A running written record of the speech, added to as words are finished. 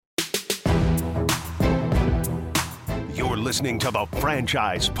listening to the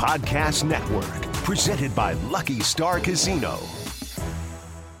Franchise Podcast Network, presented by Lucky Star Casino.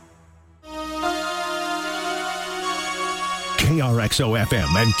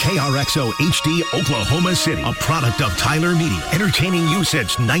 KRXO-FM and KRXO-HD Oklahoma City, a product of Tyler Media, entertaining you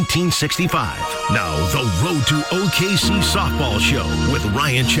since 1965. Now, the Road to OKC Softball Show with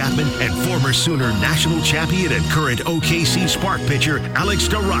Ryan Chapman and former Sooner national champion and current OKC Spark pitcher Alex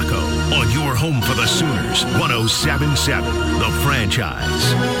Storako on your home for the Sooners, 107.7, The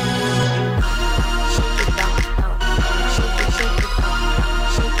Franchise.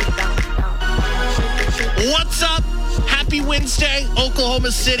 What's up? Happy Wednesday,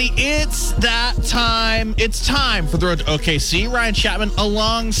 Oklahoma City. It's that time. It's time for the Road to OKC. Ryan Chapman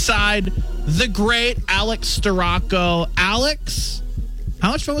alongside the great Alex Storako. Alex,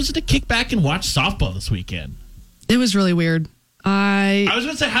 how much fun was it to kick back and watch softball this weekend? It was really weird. I was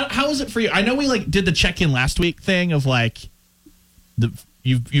going to say, how was it for you? I know we did the check-in last week thing of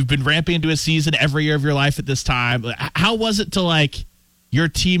you've been ramping into a season every year of your life at this time. How was it to your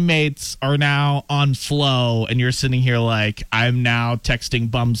teammates are now on flow, and you're sitting here I'm now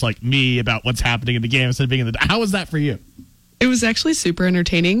texting bums like me about what's happening in the game instead of being in the... How was that for you? It was actually super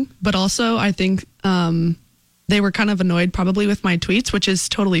entertaining, but also I think they were kind of annoyed probably with my tweets, which is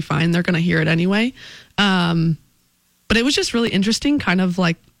totally fine. They're going to hear it anyway. But it was just really interesting kind of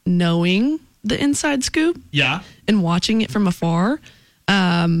knowing the inside scoop. Yeah. And watching it from afar.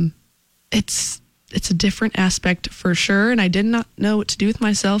 It's a different aspect for sure, and I did not know what to do with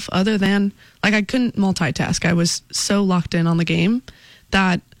myself other than, I couldn't multitask. I was so locked in on the game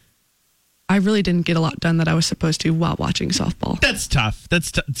that I really didn't get a lot done that I was supposed to while watching softball. That's tough.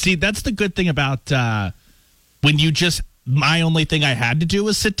 See, that's the good thing about when you my only thing I had to do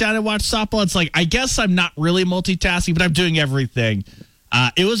was sit down and watch softball. It's I guess I'm not really multitasking, but I'm doing everything.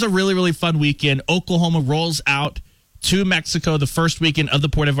 It was a really, really fun weekend. Oklahoma rolls out to Mexico the first weekend of the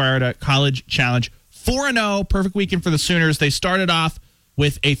Puerto Vallarta College Challenge. 4-0, perfect weekend for the Sooners. They started off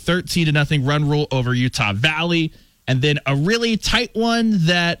with a 13-0 run rule over Utah Valley, and then a really tight one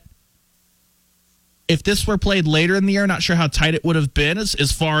that, if this were played later in the year, not sure how tight it would have been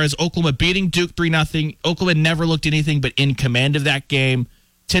as far as Oklahoma beating Duke 3-0. Oklahoma never looked anything but in command of that game.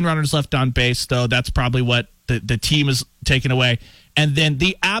 10 runners left on base, though. That's probably what the team is taking away. And then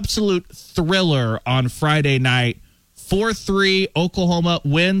the absolute thriller on Friday night, 4-3, Oklahoma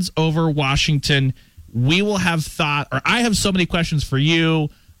wins over Washington. We will have I have so many questions for you.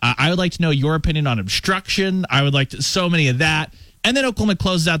 I would like to know your opinion on obstruction. I would like to, so many of that. And then Oklahoma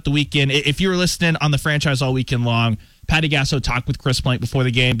closes out the weekend. If you were listening on the Franchise all weekend long, Patty Gasso talked with Chris Plank before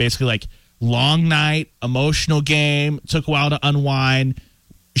the game, basically long night, emotional game, took a while to unwind.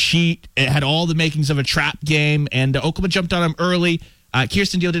 It had all the makings of a trap game, and Oklahoma jumped on him early.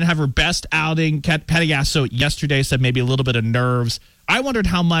 Kirsten Deal didn't have her best outing. Patty Gasso yesterday said maybe a little bit of nerves. I wondered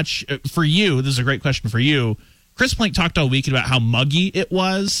how much, for you, this is a great question for you, Chris Plank talked all weekend about how muggy it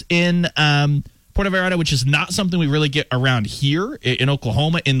was in Puerto Vallarta, which is not something we really get around here in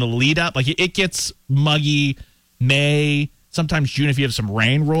Oklahoma in the lead up. It gets muggy May, sometimes June if you have some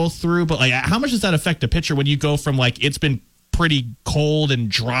rain roll through. But how much does that affect a pitcher when you go from it's been pretty cold and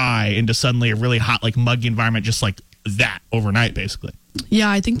dry into suddenly a really hot, muggy environment just that overnight, basically?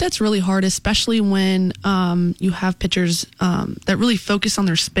 Yeah, I think that's really hard, especially when you have pitchers that really focus on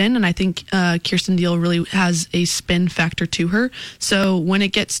their spin. And I think Kirsten Deal really has a spin factor to her. So when it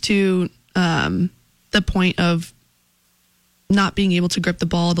gets to the point of not being able to grip the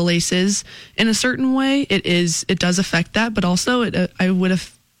ball, the laces in a certain way, it does affect that. But also, I would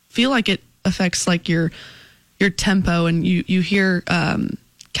feel like it affects your tempo, and you hear.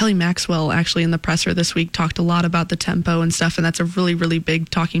 Kelly Maxwell actually in the presser this week talked a lot about the tempo and stuff, and that's a really, really big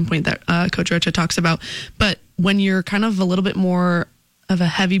talking point that Coach Rocha talks about. But when you're kind of a little bit more of a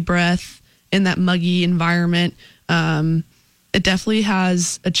heavy breath in that muggy environment, it definitely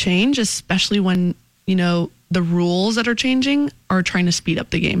has a change, especially when, the rules that are changing are trying to speed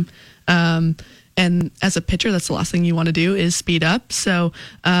up the game. And as a pitcher, that's the last thing you want to do is speed up. So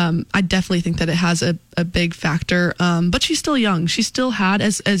I definitely think that it has a big factor. But she's still young. She still had,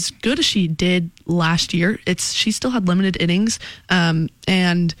 as good as she did last year, she still had limited innings.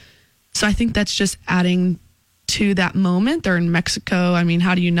 And so I think that's just adding to that moment. They're in Mexico. I mean,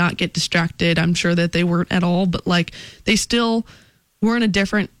 how do you not get distracted? I'm sure that they weren't at all, but they still were in a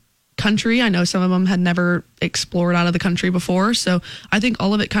different country. I know some of them had never explored out of the country before. So I think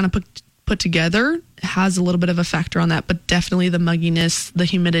all of it kind of put together has a little bit of a factor on that, but definitely the mugginess, the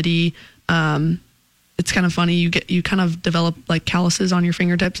humidity. It's kind of funny. You kind of develop calluses on your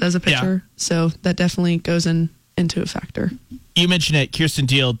fingertips as a pitcher. Yeah. So that definitely goes into a factor. You mentioned it, Kirsten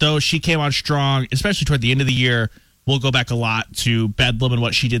Deal, though she came on strong, especially toward the end of the year, we'll go back a lot to Bedlam and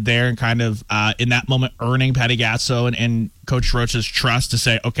what she did there and kind of in that moment earning Patty Gasso and Coach Roach's trust to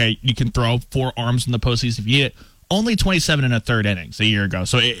say, okay, you can throw 4 arms in the postseason if you need it. Only 27 in a third innings a year ago.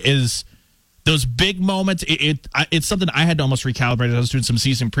 So it is those big moments. It's something I had to almost recalibrate as I was doing some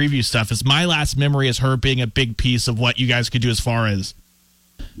season preview stuff. Is my last memory is her being a big piece of what you guys could do as far as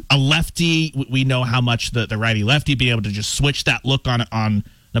a lefty. We know how much the righty lefty being able to just switch that look on an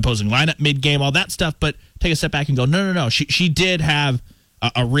opposing lineup mid game, all that stuff. But take a step back and go, no. She did have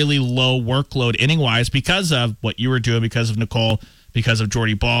a really low workload inning wise because of what you were doing, because of Nicole, because of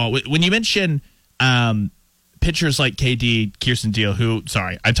Jordy Ball. When you mention pitchers like KD, Kirsten Deal, who,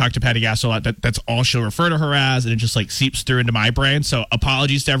 sorry, I talked to Patty Gasso a lot. That's all she'll refer to her as, and it just like seeps through into my brain. So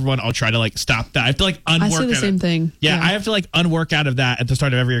apologies to everyone. I'll try to like stop that. I have to like unwork. I say the same thing. Yeah, I have to like unwork out of that at the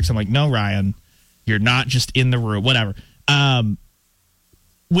start of every year. Because I'm like, no, Ryan, you're not just in the room. Whatever.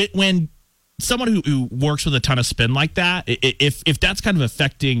 When someone who works with a ton of spin like that, if that's kind of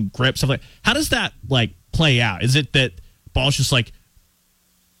affecting grip stuff like, how does that like play out? Is it that balls just like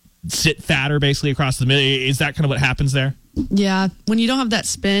sit fatter basically across the middle? Is that kind of what happens there? Yeah, when you don't have that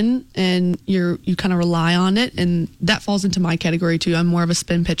spin and you kind of rely on it, and that falls into my category too. I'm more of a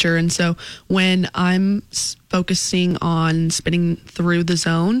spin pitcher, and so when I'm focusing on spinning through the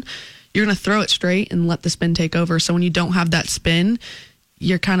zone, you're going to throw it straight and let the spin take over. So when you don't have that spin,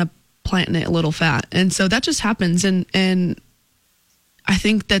 you're kind of planting it a little fat, and so that just happens. And I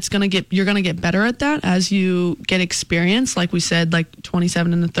think you're gonna get better at that as you get experience. Like we said, like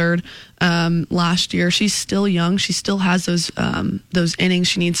 27 in the third last year. She's still young. She still has those innings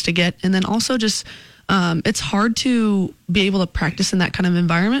she needs to get. And then also just it's hard to be able to practice in that kind of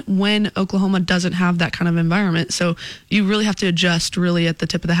environment when Oklahoma doesn't have that kind of environment. So you really have to adjust really at the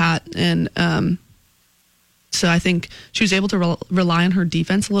tip of the hat. And so I think she was able to rely on her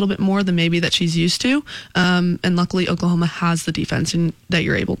defense a little bit more than maybe that she's used to. And luckily, Oklahoma has the defense and that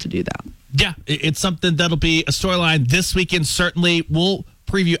you're able to do that. Yeah, it's something that'll be a storyline this weekend. Certainly, we'll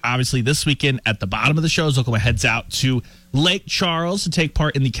preview, obviously, this weekend at the bottom of the show as Oklahoma heads out to Lake Charles to take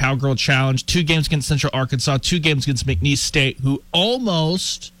part in the Cowgirl Challenge. 2 games against Central Arkansas, 2 games against McNeese State, who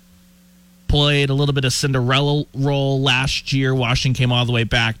almost played a little bit of Cinderella role last year. Washington came all the way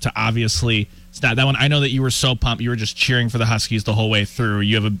back to obviously... It's not that one. I know that you were so pumped. You were just cheering for the Huskies the whole way through.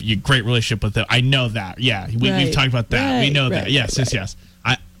 You have a great relationship with them. I know that. Yeah, we've talked about that. We know that. Yes.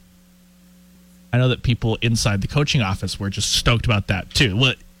 I know that people inside the coaching office were just stoked about that too.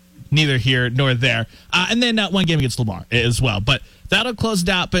 Well, neither here nor there. And then 1 game against Lamar as well. But that'll close it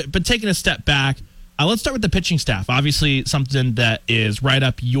out. But taking a step back, let's start with the pitching staff. Obviously, something that is right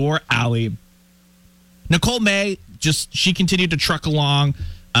up your alley. Nicole May, she continued to truck along.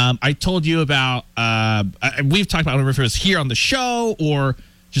 I told you about, we've talked about, I don't know if it was here on the show or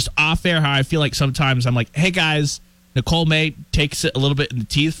just off air, how I feel like sometimes I'm like, hey guys, Nicole May takes it a little bit in the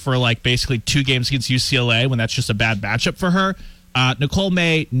teeth for like basically 2 games against UCLA when that's just a bad matchup for her. Nicole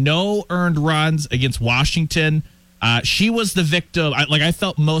May, no earned runs against Washington. She was the victim. I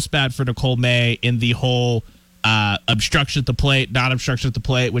felt most bad for Nicole May in the whole obstruction at the plate, not obstruction at the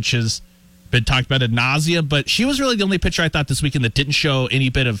plate, which is been talked about ad nauseum, but she was really the only pitcher I thought this weekend that didn't show any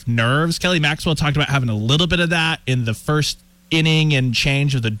bit of nerves. Kelly Maxwell talked about having a little bit of that in the first inning and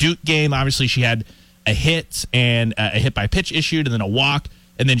change of the Duke game. Obviously, she had a hit and a hit by pitch issued and then a walk,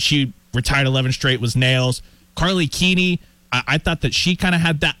 and then she retired 11 straight, was nails. Carly Keeney, I thought that she kind of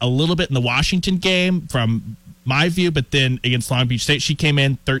had that a little bit in the Washington game from my view, but then against Long Beach State, she came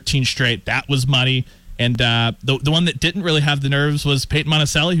in 13 straight. That was money. And the one that didn't really have the nerves was Peyton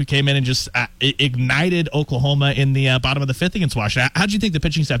Monticelli, who came in and just ignited Oklahoma in the bottom of the 5th against Washington. How do you think the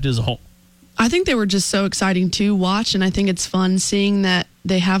pitching staff did as a whole? I think they were just so exciting to watch, and I think it's fun seeing that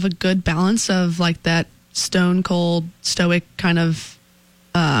they have a good balance of like that stone cold, stoic kind of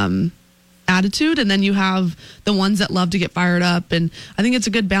attitude, and then you have the ones that love to get fired up, and I think it's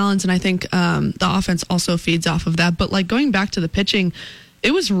a good balance, and I think the offense also feeds off of that. But like going back to the pitching,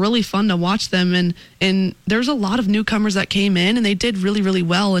 it was really fun to watch them, and there's a lot of newcomers that came in and they did really, really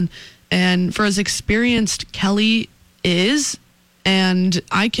well. And for as experienced Kelly is, and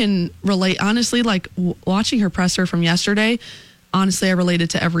I can relate, honestly, like watching her presser from yesterday, honestly, I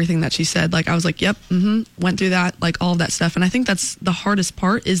related to everything that she said. Like I was like, yep, went through that, like all of that stuff. And I think that's the hardest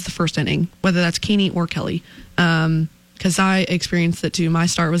part is the first inning, whether that's Keeney or Kelly. Because I experienced it too. My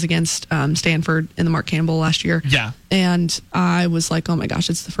start was against Stanford in the Mark Campbell last year. Yeah. And I was like, oh my gosh,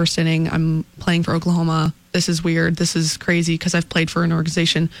 it's the first inning. I'm playing for Oklahoma. This is weird. This is crazy because I've played for an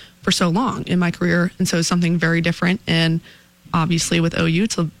organization for so long in my career. And so it's something very different. And obviously with OU,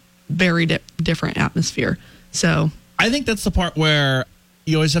 it's a very different atmosphere. So I think that's the part where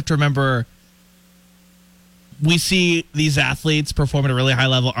you always have to remember we see these athletes perform at a really high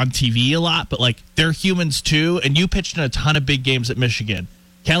level on TV a lot, but like they're humans too. And you pitched in a ton of big games at Michigan.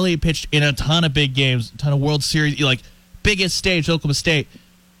 Kelly pitched in a ton of big games, a ton of World Series, like biggest stage, Oklahoma State.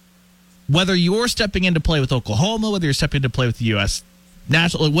 Whether you're stepping into play with Oklahoma, whether you're stepping into play with the U.S.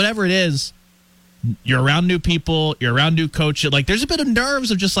 National, whatever it is, you're around new people, you're around new coaches. Like there's a bit of nerves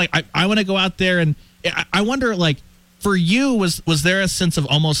of just like, I want to go out there. And I wonder, like, for you, was there a sense of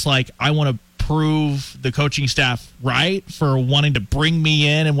almost like, I want to prove the coaching staff right for wanting to bring me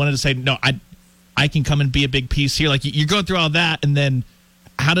in and wanted to say, no, I can come and be a big piece here. Like you're going through all that. And then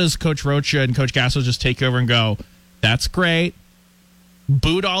how does Coach Rocha and Coach Gasso just take over and go, that's great.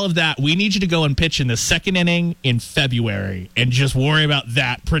 Boot all of that. We need you to go and pitch in the second inning in February and just worry about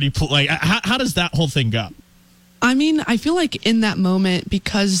that like, how does that whole thing go? I mean, I feel like in that moment,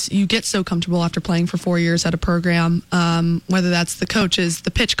 because you get so comfortable after playing for 4 years at a program, whether that's the coaches,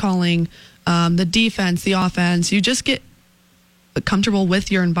 the pitch calling, the defense, the offense, you just get comfortable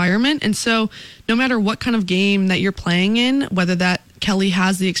with your environment. And so no matter what kind of game that you're playing in, whether that Kelly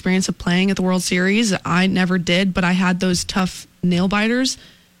has the experience of playing at the World Series, I never did, but I had those tough nail biters.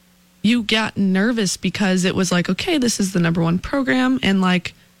 You got nervous because it was like, okay, this is the number one program. And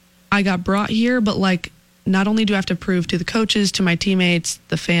like, I got brought here, but like, not only do I have to prove to the coaches, to my teammates,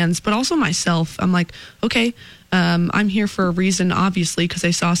 the fans, but also myself. I'm like, okay, I'm here for a reason, obviously, because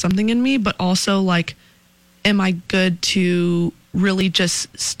they saw something in me, but also like, am I good to really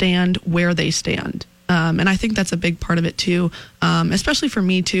just stand where they stand? And I think that's a big part of it too, especially for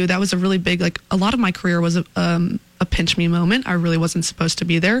me too. That was a really big, like a lot of my career was a pinch me moment. I really wasn't supposed to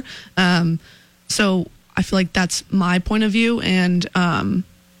be there. So I feel like that's my point of view. And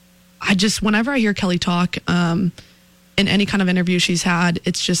I just, whenever I hear Kelly talk in any kind of interview she's had,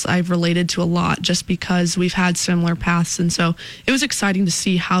 it's just, I've related to a lot just because we've had similar paths. And so it was exciting to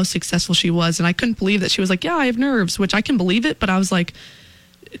see how successful she was. And I couldn't believe that she was like, yeah, I have nerves, which I can believe it. But I was like,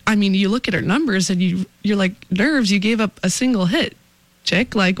 I mean, you look at her numbers and you're like, nerves, you gave up a single hit,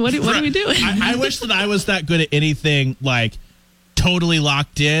 chick. Like, what are we doing? I wish that I was that good at anything, like totally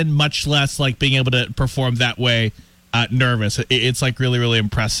locked in, much less like being able to perform that way nervous. It's like really, really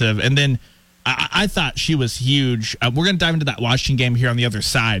impressive. And then I thought she was huge. We're going to dive into that Washington game here on the other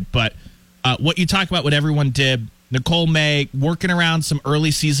side. But what you talk about, what everyone did, Nicole May working around some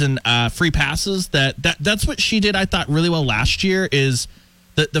early season free passes, that's what she did, I thought, really well last year. Is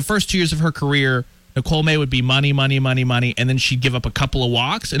the first 2 years of her career, Nicole May would be money, and then she'd give up a couple of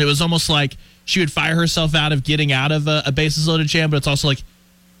walks. And it was almost like she would fire herself out of getting out of a bases loaded jam, but it's also like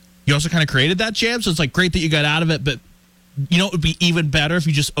you also kind of created that jam. So it's like great that you got out of it, but you know, it would be even better if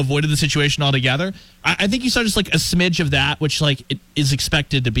you just avoided the situation altogether. I think you saw just like a smidge of that, which like it is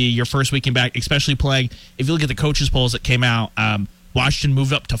expected to be your first weekend back, especially playing. If you look at the coaches polls that came out, Washington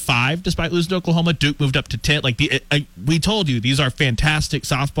moved up to 5 despite losing to Oklahoma. Duke moved up to 10. Like we told you, these are fantastic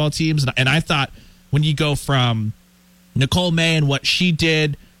softball teams. And I thought when you go from Nicole May and what she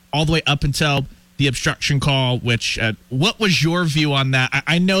did all the way up until the obstruction call, which what was your view on that?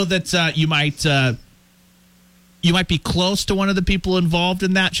 I know that you might be close to one of the people involved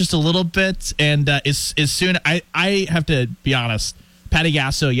in that just a little bit. And as soon, I have to be honest, Patty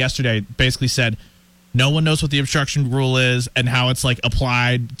Gasso yesterday basically said, no one knows what the obstruction rule is and how it's like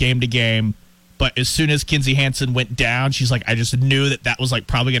applied game to game. But as soon as Kinsey Hansen went down, she's like, I just knew that was like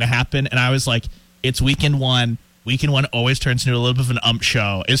probably going to happen. And I was like, it's weekend one. Weekend one always turns into a little bit of an ump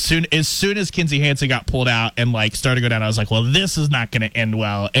show. As soon as Kinsey Hansen got pulled out and like started to go down, I was like, well, this is not going to end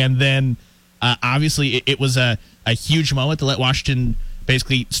well. And then obviously it was a huge moment to let Washington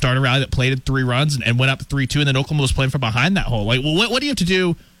basically start a rally that played at 3 runs and went up 3-2, and then Oklahoma was playing from behind that hole. Like, well, what do you have to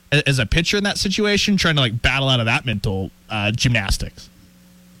do as a pitcher in that situation, trying to like battle out of that mental gymnastics?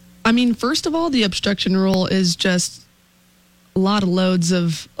 I mean, first of all, the obstruction rule is just a lot of loads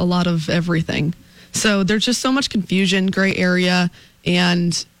of a lot of everything. So there's just so much confusion, gray area,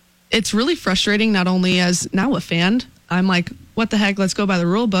 and it's really frustrating. Not only as now a fan, I'm like, what the heck? Let's go by the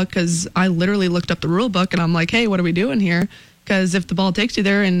rule book, because I literally looked up the rule book and I'm like, hey, what are we doing here? Because if the ball takes you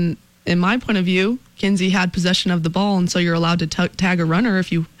there, and in my point of view, Kinsey had possession of the ball, and so you're allowed to tag a runner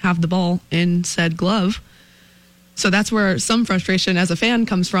if you have the ball in said glove. So that's where some frustration as a fan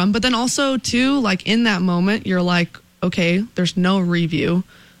comes from. But then also, too, like in that moment, you're like, okay, there's no review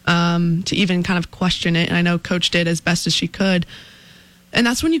to even kind of question it. And I know Coach did as best as she could. And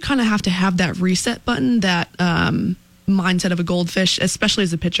that's when you kind of have to have that reset button, that mindset of a goldfish, especially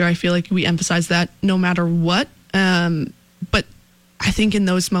as a pitcher. I feel like we emphasize that no matter what. But I think in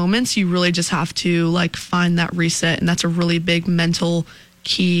those moments, you really just have to like find that reset. And that's a really big mental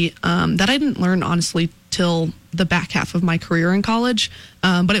key that I didn't learn, honestly, till the back half of my career in college,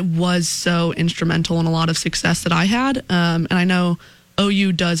 but it was so instrumental in a lot of success that I had. And I know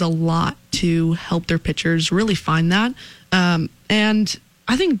OU does a lot to help their pitchers really find that. And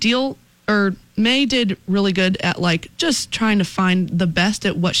I think May did really good at like just trying to find the best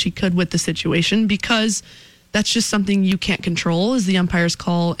at what she could with the situation, because that's just something you can't control, is the umpire's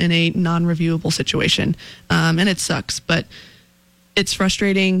call in a non-reviewable situation. And it sucks, but it's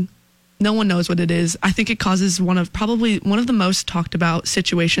frustrating. No one knows what it is. I think it causes one of the most talked about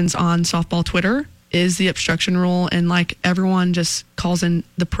situations on softball Twitter is the obstruction rule, and like everyone just calls in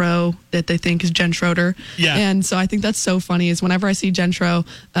the pro that they think is Jen Schroeder. Yeah. And so I think that's so funny is whenever I see Jen Schro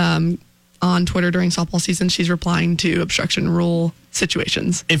on Twitter during softball season, she's replying to obstruction rule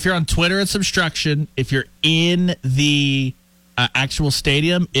situations. If you're on Twitter, it's obstruction. If you're in the actual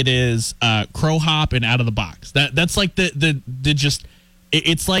stadium, it is crow hop and out of the box. That's like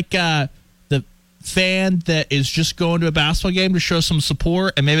it's like the fan that is just going to a basketball game to show some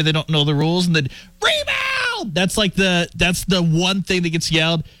support, and maybe they don't know the rules, and then rebound. That's the one thing that gets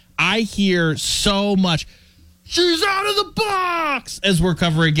yelled. I hear so much, she's out of the box, as we're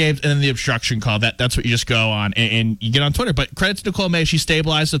covering games, and then the obstruction call. That's what you just go on and you get on Twitter. But credit to Nicole May, she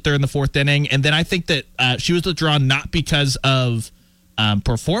stabilized the third and the fourth inning, and then I think that she was withdrawn not because of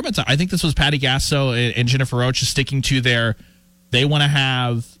performance. I think this was Patty Gasso and Jennifer Roach just sticking to they want to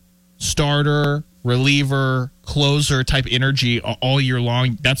have starter, reliever, closer type energy all year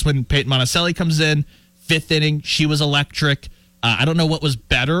long. That's when Peyton Monticelli comes in. Fifth inning, she was electric. I don't know what was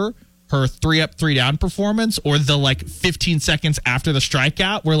better, her 3-up, 3-down performance, or the like 15 seconds after the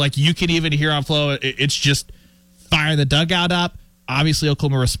strikeout, where like you can even hear on flow, it's just firing the dugout up. Obviously,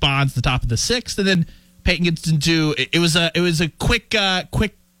 Oklahoma responds at the top of the sixth, and then Peyton gets into it. Was a quick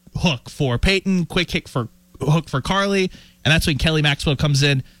hook for Peyton, quick hook for Carly, and that's when Kelly Maxwell comes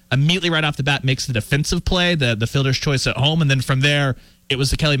in immediately right off the bat, makes the defensive play, the fielder's choice at home, and then from there, it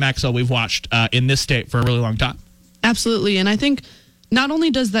was the Kelly Maxwell we've watched in this state for a really long time. Absolutely, and I think not only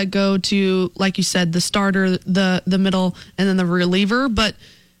does that go to, like you said, the starter, the middle, and then the reliever, but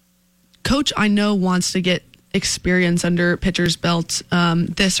Coach, I know, wants to get experience under pitchers' belts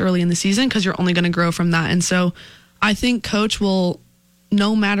this early in the season, because you're only going to grow from that. And so I think Coach will,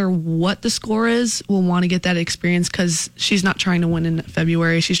 no matter what the score is, will want to get that experience, because she's not trying to win in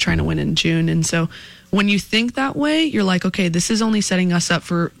February. She's trying to win in June. And so when you think that way, you're like, okay, this is only setting us up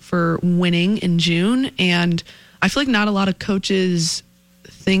for winning in June. And I feel like not a lot of coaches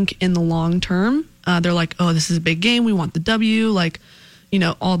think in the long term. They're like, oh, this is a big game. We want the W, like,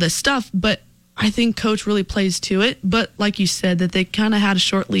 all this stuff. But I think Coach really plays to it. But like you said, that they kind of had a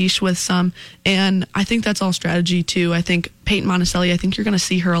short leash with some. And I think that's all strategy too. I think Peyton Monticelli, I think you're going to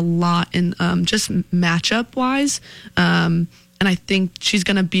see her a lot in just matchup wise. And I think she's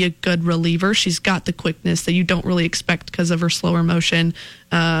going to be a good reliever. She's got the quickness that you don't really expect because of her slower motion.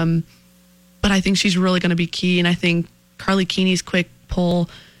 But I think she's really going to be key. And I think Carly Keeney's quick pull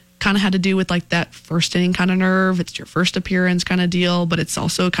kind of had to do with like that first inning kind of nerve. It's your first appearance kind of deal, but it's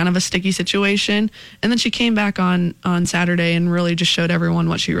also kind of a sticky situation. And then she came back on Saturday and really just showed everyone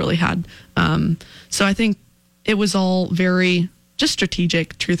what she really had. So I think it was all very just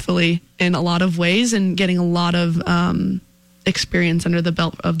strategic, truthfully, in a lot of ways, and getting a lot of experience under the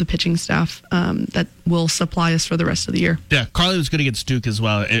belt of the pitching staff that will supply us for the rest of the year. Yeah, Carly was good against Duke as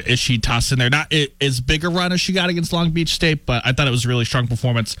well. As she tossed in there, not as big a run as she got against Long Beach State, but I thought it was a really strong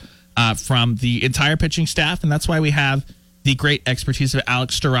performance from the entire pitching staff, and that's why we have the great expertise of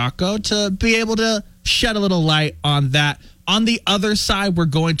Alex Storako to be able to shed a little light on that. On the other side, we're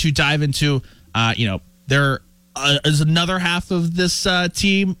going to dive into, there is another half of this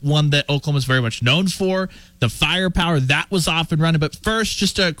team, one that Oklahoma is very much known for, the firepower that was off and running. But first,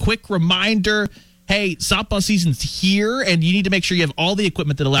 just a quick reminder, hey, softball season's here, and you need to make sure you have all the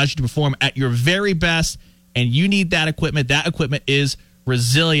equipment that allows you to perform at your very best, and you need that equipment. That equipment is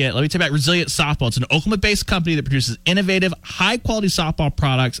Resilient. Let me tell you about Resilient Softball. It's an Oklahoma-based company that produces innovative, high-quality softball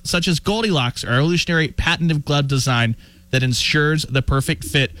products such as Goldilocks, our revolutionary patented glove design that ensures the perfect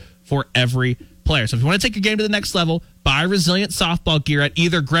fit for every player. So if you want to take your game to the next level, buy Resilient Softball gear at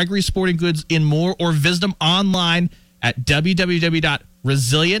either Gregory Sporting Goods in Moore or visit them online at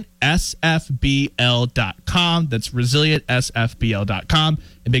www.resilientsfbl.com. That's resilientsfbl.com.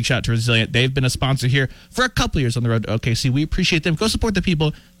 And big shout out to Resilient. They've been a sponsor here for a couple of years on the road to OKC. We appreciate them. Go support the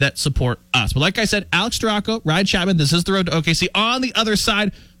people that support us. But like I said, Alex Storako, Ryan Chapman, this is the road to OKC. On the other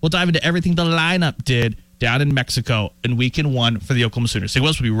side, we'll dive into everything the lineup did down in Mexico in weekend one for the Oklahoma Sooners. So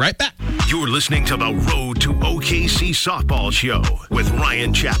we'll be right back. You're listening to the Road to OKC Softball Show with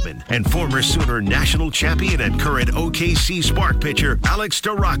Ryan Chapman and former Sooner national champion and current OKC Spark pitcher Alex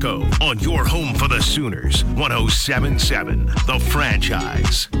Storako on your home for the Sooners, 107.7 The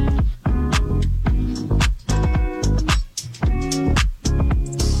Franchise.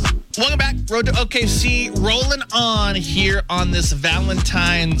 Welcome back. Road to OKC rolling on here on this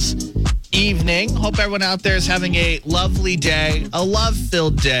Valentine's evening. Hope everyone out there is having a lovely day, a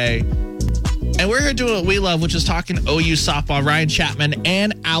love-filled day. And we're here doing what we love, which is talking OU softball. Ryan Chapman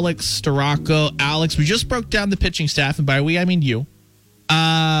and Alex Storako. Alex, we just broke down the pitching staff, and by we, I mean you.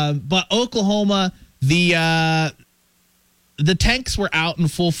 But Oklahoma, the Tanks were out in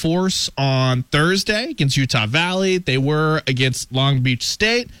full force on Thursday against Utah Valley. They were against Long Beach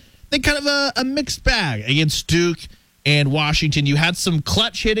State. They kind of a mixed bag against Duke and Washington. You had some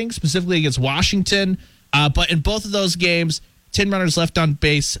clutch hitting, specifically against Washington. But in both of those games, 10 runners left on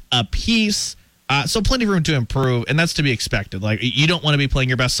base apiece. So plenty of room to improve, and that's to be expected. Like, you don't want to be playing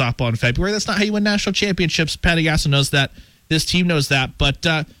your best softball in February. That's not how you win national championships. Patty Gasso knows that. This team knows that. But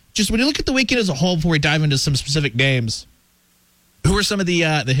just when you look at the weekend as a whole before we dive into some specific names, who are some of the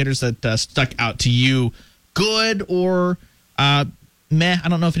hitters that stuck out to you? Good or meh? I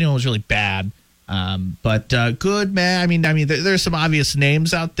don't know if anyone was really bad. But good, meh. I mean, there's some obvious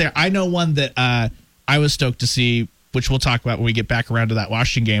names out there. I know one that I was stoked to see, which we'll talk about when we get back around to that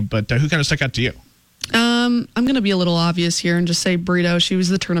Washington game. But who kind of stuck out to you? I'm going to be a little obvious here and just say Brito. She was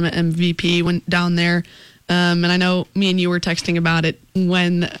the tournament MVP, went down there. And I know me and you were texting about it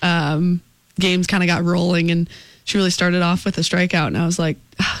when games kind of got rolling, and she really started off with a strikeout. And I was like,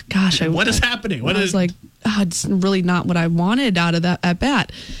 oh, gosh. What is happening? I was like, it's really not what I wanted out of that at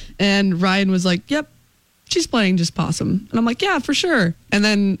bat. And Ryan was like, yep, she's playing just possum. And I'm like, yeah, for sure. And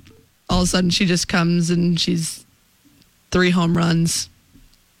then all of a sudden she just comes and she's 3 home runs,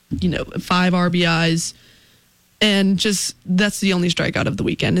 5 RBIs. And just that's the only strikeout of the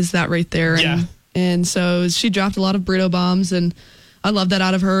weekend is that right there. Yeah. And so she dropped a lot of Brito bombs, and I love that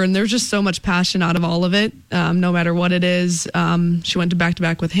out of her. And there's just so much passion out of all of it, no matter what it is. She went to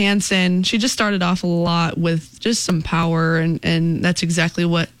back-to-back with Hansen. She just started off a lot with just some power, and that's exactly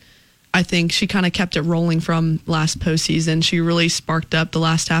what I think she kind of kept it rolling from last postseason. She really sparked up the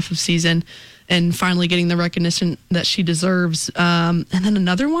last half of season and finally getting the recognition that she deserves. And then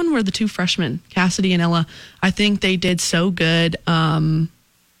another one were the 2 freshmen, Cassidy and Ella. I think they did so good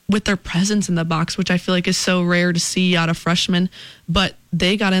with their presence in the box, which I feel like is so rare to see out of freshmen. But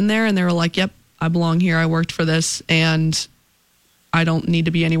they got in there and they were like, yep, I belong here. I worked for this and I don't need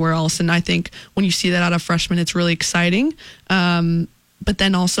to be anywhere else. And I think when you see that out of freshmen, it's really exciting. But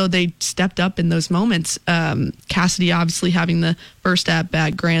then also they stepped up in those moments. Cassidy obviously having the first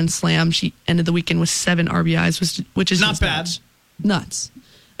at-bat grand slam. She ended the weekend with 7 RBIs, which is not bad. Nuts.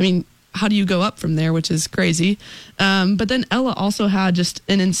 I mean, how do you go up from there, which is crazy. But then Ella also had just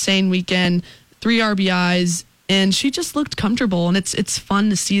an insane weekend, 3 RBIs, and she just looked comfortable. And it's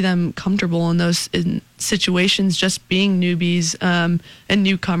fun to see them comfortable in those situations, just being newbies and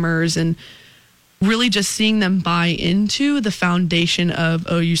newcomers, and really just seeing them buy into the foundation of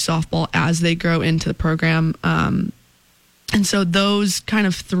OU softball as they grow into the program. And so those kind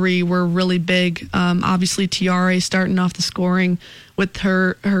of 3 were really big. Obviously, Tiare starting off the scoring with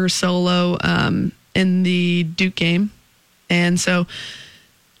her solo in the Duke game. And so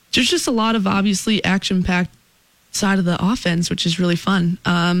there's just a lot of obviously action-packed side of the offense, which is really fun.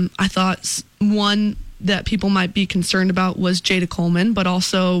 I thought one that people might be concerned about was Jada Coleman, but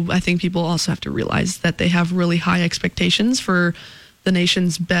also I think people also have to realize that they have really high expectations for the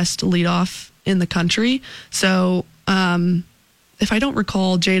nation's best leadoff in the country. So if I don't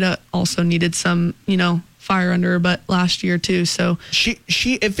recall, Jada also needed some, fire under her butt last year too. So she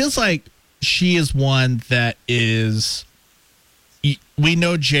it feels like she is one that is, we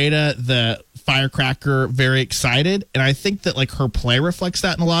know Jada, the firecracker, very excited. And I think that her play reflects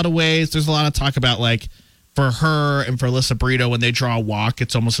that in a lot of ways. There's a lot of talk about for her and for Alyssa Brito, when they draw a walk,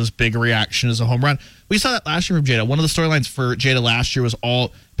 it's almost as big a reaction as a home run. We saw that last year from Jada. One of the storylines for Jada last year was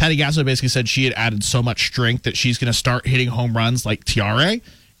Patty Gasso basically said she had added so much strength that she's going to start hitting home runs like Tiare.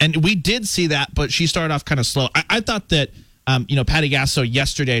 And we did see that, but she started off kind of slow. I thought that, Patty Gasso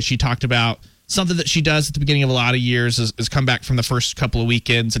yesterday, she talked about something that she does at the beginning of a lot of years is come back from the first couple of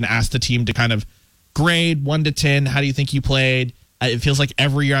weekends and ask the team to kind of grade 1 to 10. How do you think you played? It feels like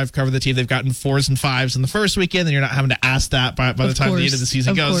every year I've covered the team, they've gotten 4s and 5s in the first weekend, and you're not having to ask that by the time the end of the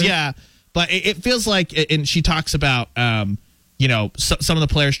season goes. Course. Yeah, but it feels like, and she talks about, some of the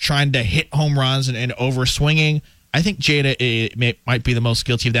players trying to hit home runs and over swinging. I think Jada might be the most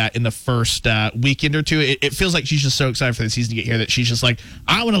guilty of that in the first weekend or two. It feels like she's just so excited for the season to get here that she's just like,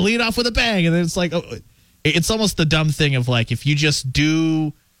 I want to lead off with a bang. And then it's like, it's almost the dumb thing of like, if you just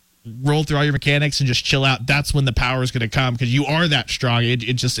do roll through all your mechanics and just chill out, that's when the power is going to come because you are that strong.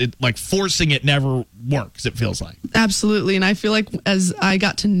 It like forcing it never works, it feels like. Absolutely. And I feel like as I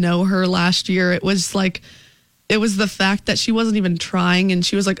got to know her last year, it was the fact that she wasn't even trying and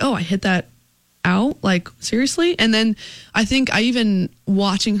she was like, oh, I hit that out, like seriously. And then I think I even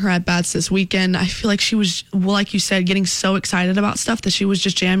watching her at bats this weekend, I feel like she was, like you said, getting so excited about stuff that she was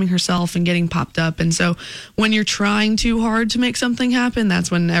just jamming herself and getting popped up. And so when you're trying too hard to make something happen,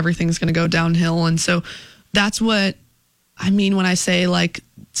 that's when everything's going to go downhill. And so that's what I mean when I say like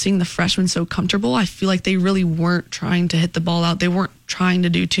seeing the freshmen so comfortable. I feel like they really weren't trying to hit the ball out. They weren't trying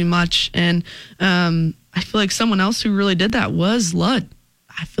to do too much. And I feel like someone else who really did that was Ludd.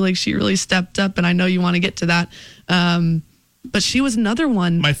 I feel like she really stepped up, and I know you want to get to that. But she was another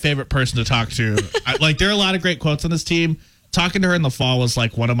one. My favorite person to talk to. There are a lot of great quotes on this team. Talking to her in the fall was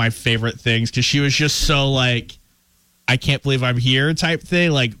like one of my favorite things because she was just so like, I can't believe I'm here type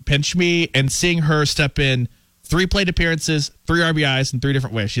thing, like pinch me. And seeing her step in 3 plate appearances, 3 RBIs in 3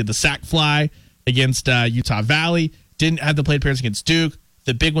 different ways. She had the sac fly against Utah Valley, didn't have the plate appearance against Duke,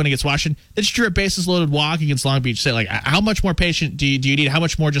 the big one against Washington. Then she drew a bases loaded walk against Long Beach State. Like, how much more patient do you need? How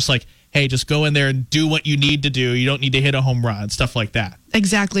much more just like, hey, just go in there and do what you need to do. You don't need to hit a home run, stuff like that.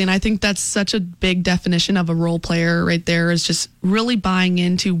 Exactly. And I think that's such a big definition of a role player right there, is just really buying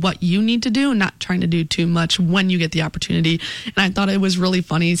into what you need to do and not trying to do too much when you get the opportunity. And I thought it was really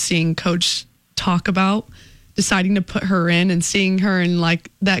funny seeing Coach talk about deciding to put her in and seeing her in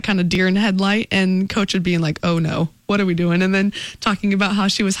like that kind of deer in headlight, and Coach would being like, oh no, what are we doing? And then talking about how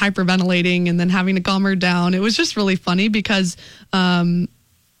she was hyperventilating and then having to calm her down. It was just really funny because I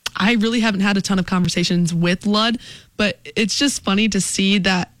really haven't had a ton of conversations with Ludd, but it's just funny to see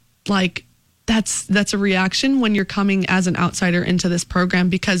that like that's a reaction when you're coming as an outsider into this program,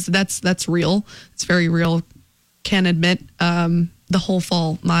 because that's real. It's very real. Can admit the whole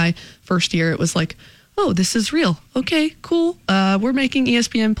fall, my first year, it was like, oh, this is real. Okay, cool. We're making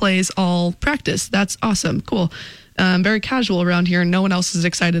ESPN plays all practice. That's awesome. Cool. Very casual around here. No one else is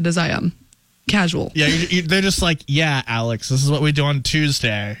excited as I am. Casual. Yeah, they're just like, yeah, Alex, this is what we do on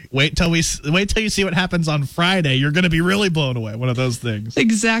Tuesday. Wait till you see what happens on Friday. You're going to be really blown away. One of those things.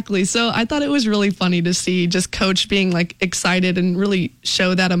 Exactly. So I thought it was really funny to see just Coach being like excited and really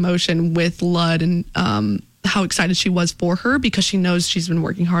show that emotion with Ludd, and how excited she was for her, because she knows she's been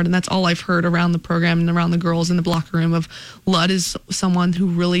working hard. And that's all I've heard around the program and around the girls in the locker room of Ludd is someone who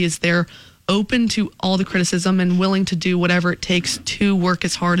really is there, open to all the criticism and willing to do whatever it takes to work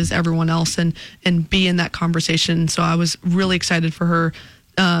as hard as everyone else and be in that conversation. So I was really excited for her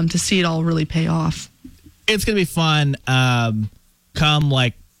to see it all really pay off. It's going to be fun come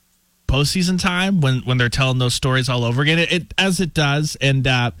like postseason time when they're telling those stories all over again, as it does. And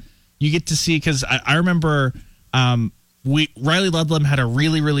you get to see, because I remember Riley Ludlam had a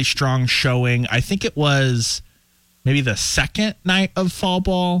really, really strong showing. I think it was maybe the second night of fall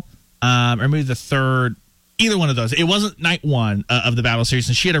ball, or maybe the third, either one of those. It wasn't night 1 of the battle series,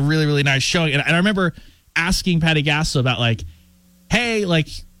 and she had a really, really nice showing. And I remember asking Patty Gasso about like, hey, like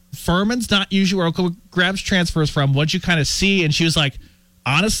Furman's not usually where Oklahoma grabs transfers from. What'd you kind of see? And she was like,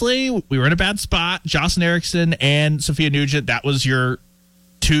 honestly, we were in a bad spot. Jocelyn Erickson and Sophia Nugent, that was your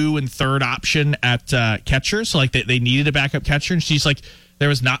 2 and 3rd option at catcher. So like they needed a backup catcher, and she's like, there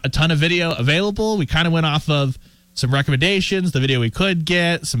was not a ton of video available. We kind of went off of some recommendations, the video we could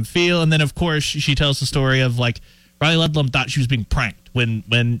get, some feel. And then of course she tells the story of like Riley Ludlam thought she was being pranked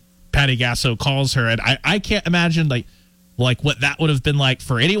when Patty Gasso calls her. And I can't imagine like what that would have been like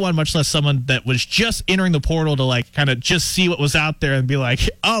for anyone, much less someone that was just entering the portal to like kind of just see what was out there and be like,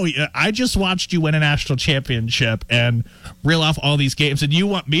 oh, I just watched you win a national championship and reel off all these games, and you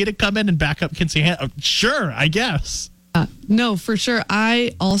want me to come in and back up Kinsey Hand? Sure, I guess. No, for sure.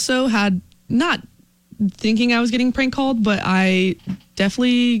 I also had not thinking I was getting prank called, but I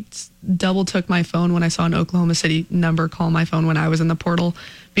definitely double took my phone when I saw an Oklahoma City number call my phone when I was in the portal,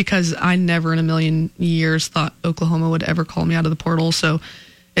 because I never in a million years thought Oklahoma would ever call me out of the portal. So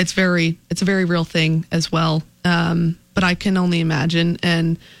it's a very real thing as well. But I can only imagine.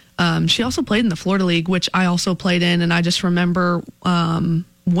 And she also played in the Florida League, which I also played in. And I just remember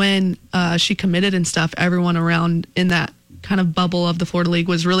when she committed and stuff, everyone around in that kind of bubble of the Florida League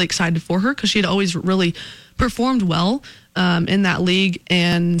was really excited for her, because she had always really performed well in that league.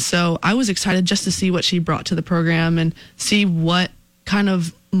 And so I was excited just to see what she brought to the program and see what kind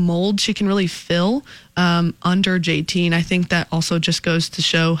of mold she can really fill under JT. And I think that also just goes to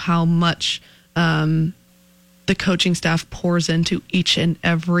show how much the coaching staff pours into each and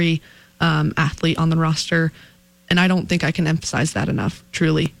every athlete on the roster. And I don't think I can emphasize that enough,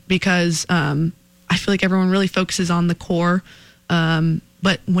 truly, because I feel like everyone really focuses on the core.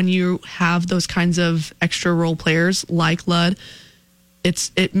 But when you have those kinds of extra role players like Ludd,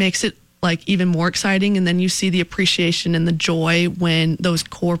 it makes it like even more exciting. And then you see the appreciation and the joy when those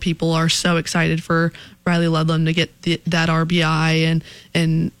core people are so excited for Riley Ludlam to get that RBI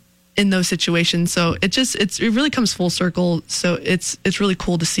and in those situations. So it really comes full circle. So it's really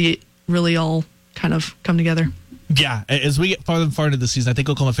cool to see it really all kind of come together. Yeah, as we get farther and farther into the season, I think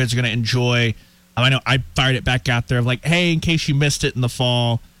Oklahoma fans are going to enjoy. I know I fired it back out there of like, hey, in case you missed it in the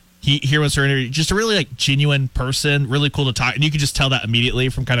fall, here was her interview. Just a really like genuine person, really cool to talk. And you could just tell that immediately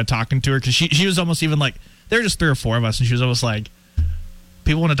from kind of talking to her, because she was almost even like, there were just 3 or 4 of us, and she was almost like,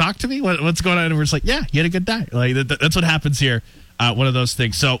 people want to talk to me? What's going on? And we're just like, yeah, you had a good night. Like that's what happens here. One of those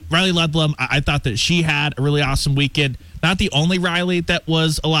things. So Riley Ludlam, I thought that she had a really awesome weekend. Not the only Riley that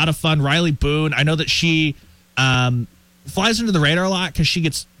was a lot of fun. Riley Boone, I know that she flies under the radar a lot because she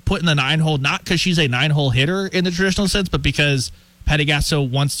gets put in the 9-hole, not because she's a 9-hole hitter in the traditional sense, but because Patty Gasso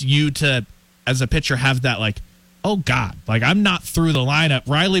wants you to, as a pitcher, have that like, oh God, like I'm not through the lineup.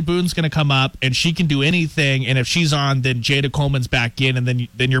 Riley Boone's going to come up and she can do anything. And if she's on, then Jada Coleman's back in, and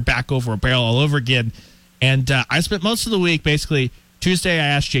then you're back over a barrel all over again. And I spent most of the week, basically Tuesday, I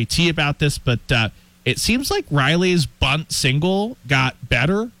asked JT about this, but it seems like Riley's bunt single got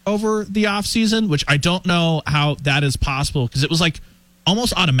better over the offseason, which I don't know how that is possible, because it was like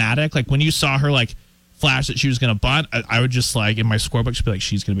almost automatic. Like when you saw her like flash that she was going to bunt, I would just like in my scorebook just be like,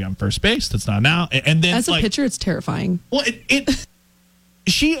 she's going to be on first base. That's not now. And then as a pitcher, it's terrifying. Well,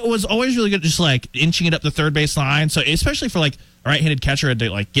 she was always really good, just like inching it up the third base line. So especially for like a right-handed catcher to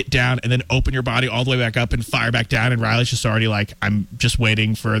like get down and then open your body all the way back up and fire back down. And Riley's just already like, I'm just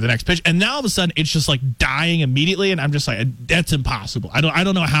waiting for the next pitch. And now all of a sudden it's just like dying immediately. And I'm just like, that's impossible. I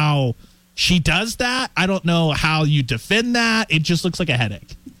don't know how she does that. I don't know how you defend that. It just looks like a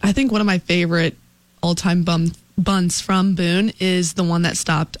headache. I think one of my favorite all-time bunts from Boone is the one that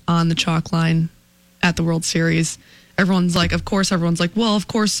stopped on the chalk line at the World Series. Everyone's like, well, of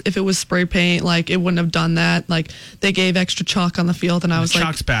course, if it was spray paint, like it wouldn't have done that. Like they gave extra chalk on the field, and I was like,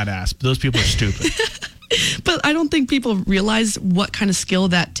 chalk's badass. Those people are stupid. But I don't think people realize what kind of skill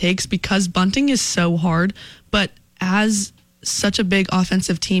that takes, because bunting is so hard. But as such a big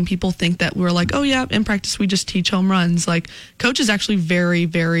offensive team, people think that we're like, oh yeah, in practice we just teach home runs. Like coach is actually very,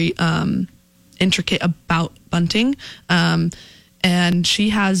 very intricate about bunting, and she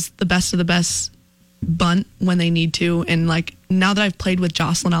has the best of the best bunt when they need to. And like now that I've played with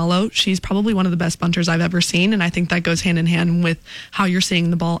Jocelyn Allo, she's probably one of the best bunters I've ever seen, and I think that goes hand in hand with how you're seeing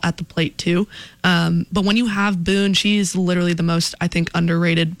the ball at the plate too. But when you have Boone, she is literally the most, I think,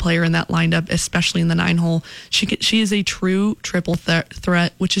 underrated player in that lineup, especially in the 9-hole. She is a true triple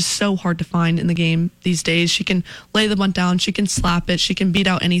threat, which is so hard to find in the game these days. She can lay the bunt down, she can slap it, she can beat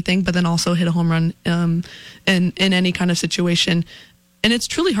out anything, but then also hit a home run in any kind of situation. And it's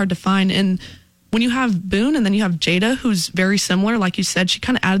truly hard to find. And when you have Boone and then you have Jada, who's very similar, like you said, she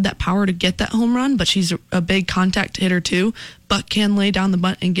kind of added that power to get that home run, but she's a big contact hitter too, but can lay down the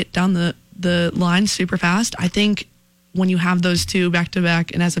bunt and get down the line super fast. I think when you have those two back to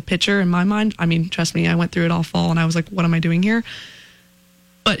back, and as a pitcher, in my mind, I mean, trust me, I went through it all fall and I was like, what am I doing here?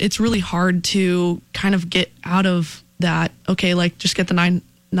 But it's really hard to kind of get out of that. Okay, like just get the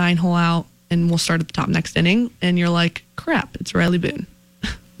nine hole out and we'll start at the top next inning. And you're like, crap, it's Riley Boone.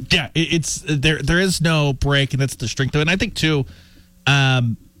 Yeah, it's there is no break, and that's the strength of it. And I think too,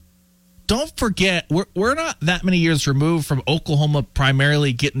 don't forget, we're not that many years removed from Oklahoma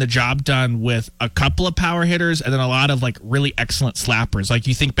primarily getting the job done with a couple of power hitters and then a lot of like really excellent slappers. Like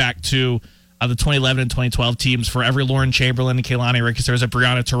you think back to the 2011 and 2012 teams, for every Lauren Chamberlain and Kaylani Ricketts, there was a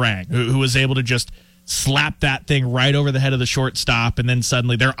Brianna Terang who was able to just slap that thing right over the head of the shortstop, and then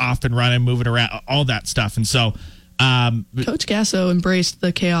suddenly they're off and running, moving around, all that stuff. And so Coach Gasso embraced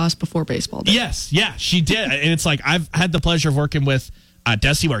the chaos before baseball day. Yes, yeah, she did. And it's like, I've had the pleasure of working with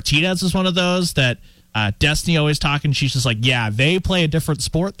Desi Martinez is one of those that Destiny always talking. She's just like, yeah, they play a different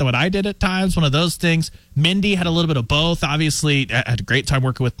sport than what I did at times. One of those things. Mindy had a little bit of both. Obviously, I had a great time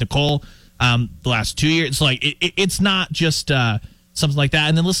working with Nicole the last 2 years. It's like, it's not just something like that.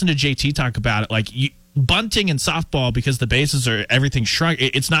 And then listen to JT talk about it. Like bunting and softball, because the bases are everything shrunk.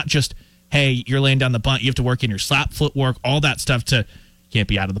 It's not just, hey, you're laying down the bunt, you have to work in your slap footwork, all that stuff to can't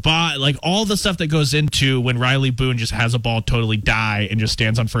be out of the ball. Like all the stuff that goes into when Riley Boone just has a ball totally die and just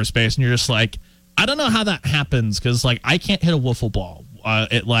stands on first base. And you're just like, I don't know how that happens, because like I can't hit a wiffle ball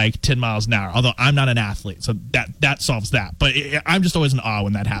at like 10 miles an hour, although I'm not an athlete. So that solves that. But I'm just always in awe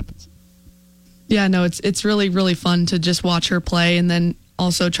when that happens. Yeah, no, it's really, really fun to just watch her play and then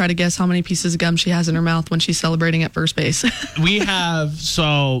also try to guess how many pieces of gum she has in her mouth when she's celebrating at first base. We have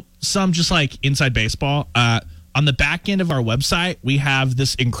some just like inside baseball. On the back end of our website, we have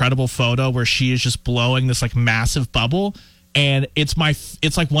this incredible photo where she is just blowing this like massive bubble. And it's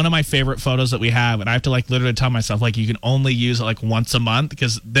like one of my favorite photos that we have. And I have to like literally tell myself like you can only use it like once a month,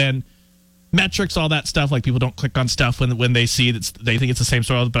 because then metrics, all that stuff, like people don't click on stuff when they see that they think it's the same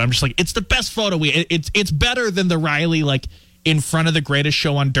photo. But I'm just like, it's the best photo. It's better than the Riley like in front of the greatest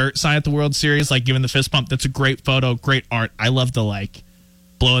show on dirt sign at the World Series, like giving the fist bump. That's a great photo, great art. I love the like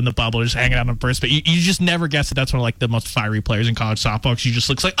blowing the bubble, just hanging out on first. But you just never guess that that's one of like the most fiery players in college softball. She just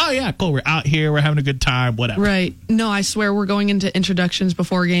looks like, oh yeah, cool, we're out here, we're having a good time, whatever. Right. No, I swear we're going into introductions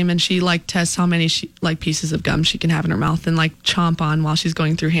before a game, and she like tests how many pieces of gum she can have in her mouth and like chomp on while she's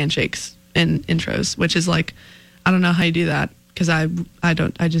going through handshakes and intros, which is like, I don't know how you do that, because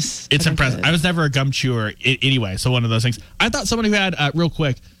it's impressive. I was never a gum chewer anyway, so one of those things. I thought someone who had real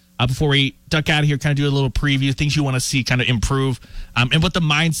quick, before we duck out of here, kind of do a little preview, things you want to see kind of improve, and what the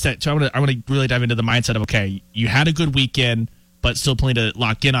mindset. So I want to really dive into the mindset of, okay, you had a good weekend, but still plenty to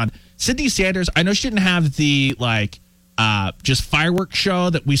lock in on. Sydney Sanders, I know she didn't have the just fireworks show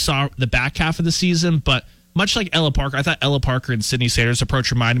that we saw the back half of the season, but much like Ella Parker, I thought Ella Parker and Sydney Sanders' approach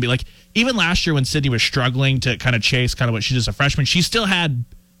reminded me, like even last year when Sydney was struggling to kind of chase kind of what she did as a freshman, she still had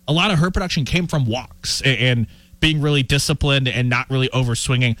a lot of her production came from walks and being really disciplined and not really over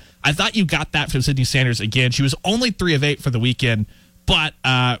swinging. I thought you got that from Sydney Sanders again. She was only 3 of 8 for the weekend, but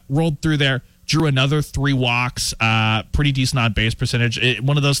rolled through there, drew another 3 walks, pretty decent on base percentage.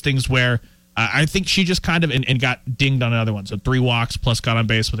 One of those things where I think she just kind of and got dinged on another one. So 3 walks plus got on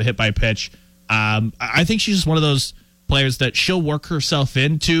base with a hit by pitch. I think she's just one of those players that she'll work herself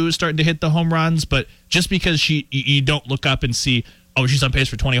into starting to hit the home runs, but just because you don't look up and see, oh, she's on pace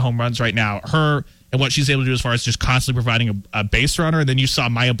for 20 home runs right now. Her and what she's able to do as far as just constantly providing a base runner. And then you saw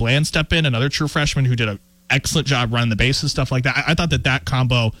Maya Bland step in, another true freshman who did an excellent job running the bases, stuff like that. I thought that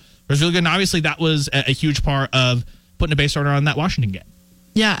combo was really good. And obviously that was a huge part of putting a base runner on that Washington game.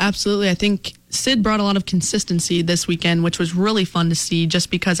 Yeah, absolutely. I think Sid brought a lot of consistency this weekend, which was really fun to see, just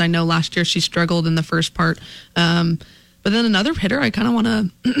because I know last year she struggled in the first part. But then another hitter I kind of want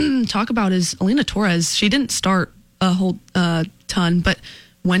to talk about is Alina Torres. She didn't start a whole ton, but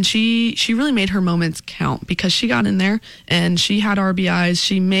when she really made her moments count, because she got in there and she had RBIs,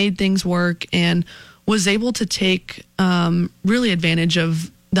 she made things work and was able to take really advantage of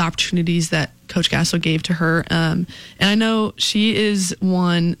the opportunities that Coach Gasso gave to her. And I know she is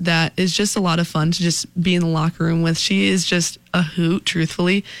one that is just a lot of fun to just be in the locker room with. She is just a hoot,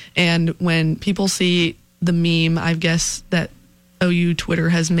 truthfully. And when people see the meme, I guess, that OU Twitter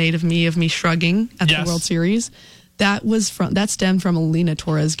has made of me shrugging at the World Series, that stemmed from Alina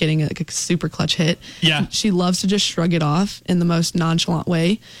Torres getting a super clutch hit. Yeah. She loves to just shrug it off in the most nonchalant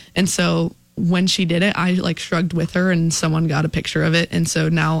way. And so when she did it, I like shrugged with her and someone got a picture of it. And so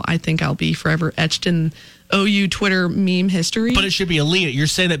now I think I'll be forever etched in OU Twitter meme history. But it should be Alina. You're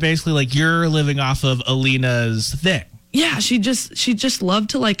saying that basically like you're living off of Alina's thing. Yeah, she just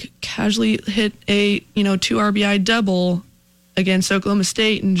loved to like casually hit a 2 RBI double against Oklahoma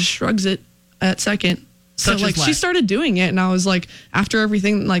State and just shrugs it at second. So like she started doing it, and I was like, after every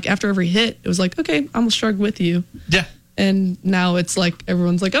hit, it was like, okay, I'm gonna shrug with you. Yeah. And now it's like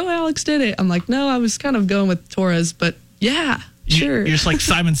everyone's like, oh, Alex did it. I'm like, no, I was kind of going with Torres, but yeah, sure. You're just like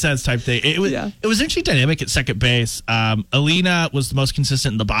Simon Says type thing. It was interesting dynamic at second base. Alina was the most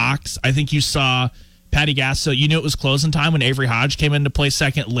consistent in the box. I think you saw Patty Gasso. You knew it was closing time when Avery Hodge came in to play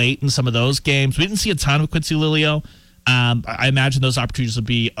second late in some of those games. We didn't see a ton of Quincy Lilio. I imagine those opportunities will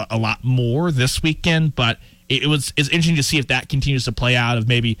be a lot more this weekend, but it's interesting to see if that continues to play out, of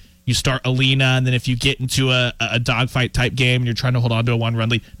maybe you start Alina, and then if you get into a dogfight type game and you're trying to hold on to a 1-run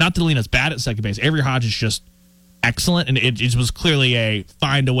lead. Not that Alina's bad at second base. Avery Hodge is just excellent, and it was clearly a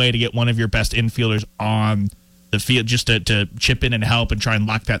find a way to get one of your best infielders on the field just to chip in and help and try and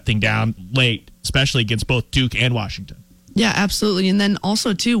lock that thing down late, especially against both Duke and Washington. Yeah, absolutely. And then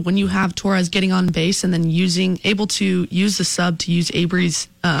also, too, when you have Torres getting on base and then able to use the sub to use Avery's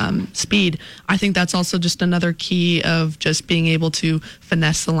speed, I think that's also just another key of just being able to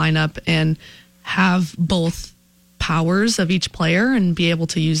finesse the lineup and have both powers of each player and be able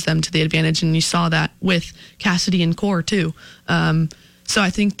to use them to the advantage. And you saw that with Cassidy and Core, too. So I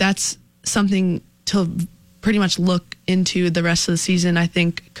think that's something to pretty much look into the rest of the season. I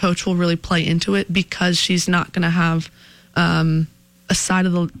think Coach will really play into it, because she's not going to have a side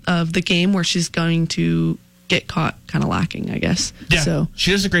of the game where she's going to get caught kind of lacking, I guess. Yeah, so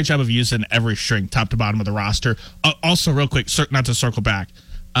she does a great job of using every string, top to bottom of the roster. Also, real quick, not to circle back,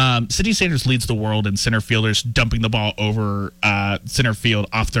 Sidney Sanders leads the world in center fielders dumping the ball over center field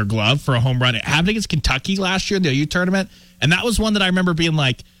off their glove for a home run. It happened against Kentucky last year in the OU tournament, and that was one that I remember being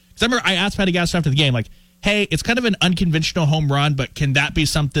like, because I remember I asked Patty Gasso after the game, like, hey, it's kind of an unconventional home run, but can that be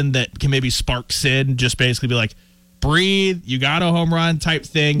something that can maybe spark Sid and just basically be like, breathe, you got a home run type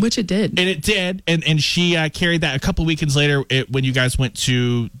thing? Which it did. And it did. And she carried that a couple weekends later when you guys went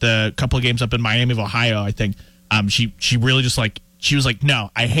to the couple of games up in Miami of Ohio, I think. She really just like, she was like, no,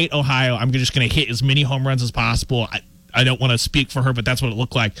 I hate Ohio. I'm just going to hit as many home runs as possible. I don't want to speak for her, but that's what it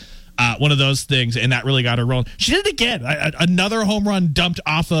looked like. One of those things, and that really got her rolling. She did it again. Another home run dumped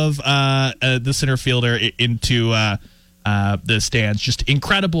off of the center fielder into the stands. Just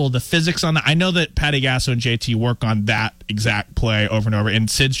incredible. The physics on that. I know that Patty Gasso and JT work on that exact play over and over, and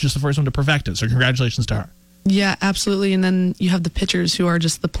Sid's just the first one to perfect it. So congratulations to her. Yeah, absolutely. And then you have the pitchers who are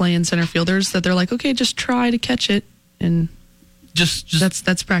just the play-in center fielders that they're like, okay, just try to catch it, and just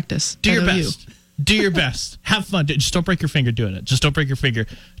that's practice. Do your best. Do your best. Have fun. Just don't break your finger doing it. Just don't break your finger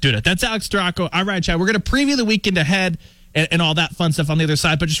doing it. That's Alex Storako. All right, Chad. We're going to preview the weekend ahead and all that fun stuff on the other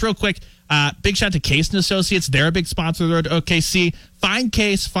side. But just real quick, big shout out to Case & Associates. They're a big sponsor of the Road to OKC. Find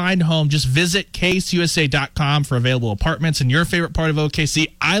Case, find home. Just visit caseusa.com for available apartments in your favorite part of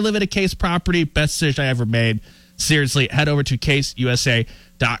OKC. I live at a Case property. Best decision I ever made. Seriously, head over to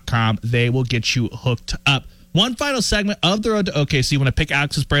caseusa.com. They will get you hooked up. One final segment of the Road to OKC. I want to pick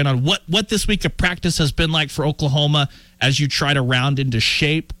Alex's brain on what this week of practice has been like for Oklahoma as you try to round into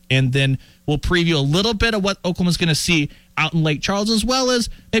shape. And then we'll preview a little bit of what Oklahoma's going to see out in Lake Charles, as well as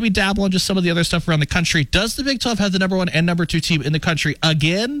maybe dabble in just some of the other stuff around the country. Does the Big 12 have the number 1 and number 2 team in the country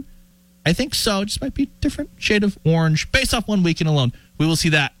again? I think so. It just might be a different shade of orange based off one weekend alone. We will see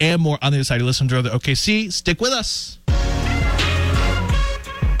that and more on the other side. You listen to the Road to OKC. Stick with us.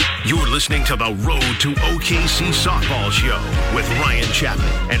 You're listening to the Road to OKC Softball Show with Ryan Chapman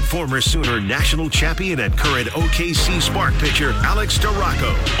and former Sooner national champion and current OKC Spark pitcher Alex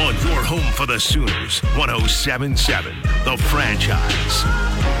Storako on your home for the Sooners, 107.7, The Franchise.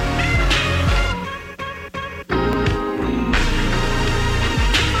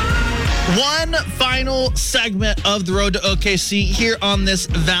 One final segment of the Road to OKC here on this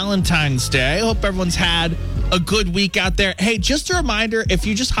Valentine's Day. I hope everyone's had a good week out there. Hey, just a reminder, if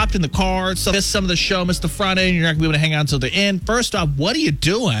you just hopped in the car, so missed some of the show, missed the front end, you're not going to be able to hang out until the end. First off, what are you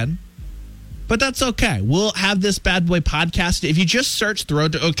doing? But that's okay. We'll have this bad boy podcast. If you just search The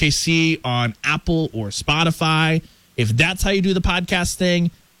Road to OKC on Apple or Spotify, if that's how you do the podcast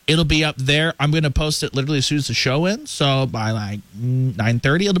thing, it'll be up there. I'm going to post it literally as soon as the show ends. So by like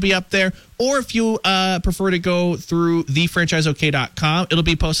 9:30, it'll be up there. Or if you prefer to go through thefranchiseok.com, it'll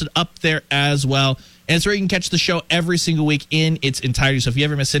be posted up there as well. And it's where you can catch the show every single week in its entirety. So if you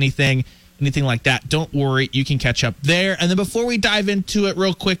ever miss anything like that, don't worry. You can catch up there. And then before we dive into it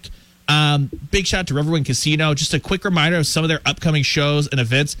real quick, big shout out to Riverwind Casino. Just a quick reminder of some of their upcoming shows and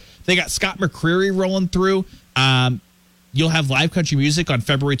events. They got Scott McCreery rolling through. You'll have live country music on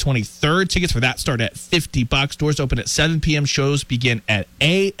February 23rd. Tickets for that start at $50. Doors open at 7 p.m. Shows begin at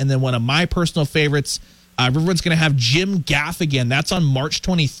 8. And then one of my personal favorites, Riverwind's going to have Jim Gaffigan. That's on March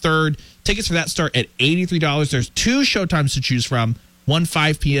 23rd. Tickets for that start at $83. There's 2 showtimes to choose from, one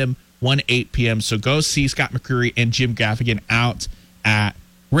 5 p.m., one 8 p.m. So go see Scott McCreery and Jim Gaffigan out at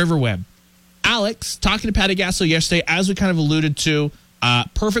Riverwind. Alex, talking to Patty Gasso yesterday, as we kind of alluded to,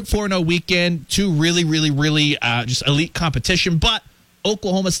 perfect 4-0 weekend, 2 really just elite competition, but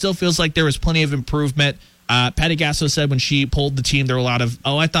Oklahoma still feels like there was plenty of improvement. Patty Gasso said when she pulled the team, there were a lot of,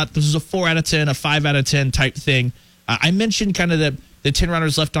 I thought this was a 4 out of 10, a 5 out of 10 type thing. I mentioned kind of the 10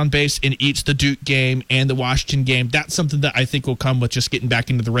 runners left on base in each, the Duke game and the Washington game. That's something that I think will come with just getting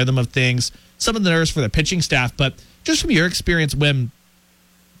back into the rhythm of things. Some of the nerves for the pitching staff, but just from your experience, when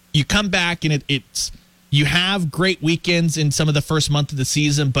you come back and it's you have great weekends in some of the first month of the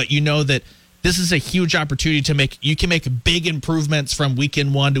season, but you know that this is a huge opportunity to you can make big improvements from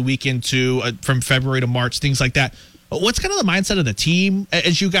weekend 1 to weekend 2, from February to March, things like that. What's kind of the mindset of the team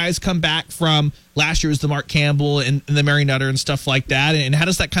as you guys come back from last year's the Mark Campbell and the Mary Nutter and stuff like that? And how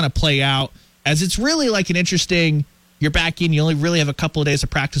does that kind of play out as it's really like an interesting, you're back in, you only really have a couple of days of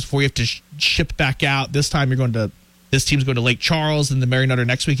practice before you have to ship back out. This time this team's going to Lake Charles and the Mary Nutter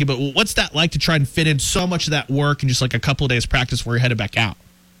next week. But what's that like to try and fit in so much of that work and just like a couple of days practice before you're headed back out?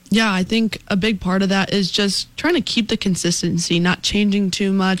 Yeah, I think a big part of that is just trying to keep the consistency, not changing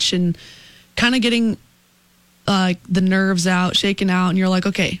too much, and kind of getting the nerves out, shaken out, and you're like,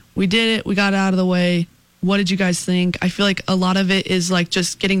 okay, we did it, we got it out of the way. What did you guys think? I feel like a lot of it is like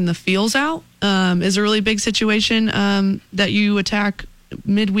just getting the feels out is a really big situation that you attack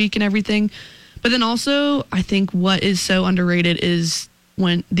midweek and everything. But then also, I think what is so underrated is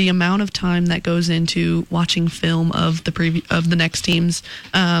when the amount of time that goes into watching film of the next teams,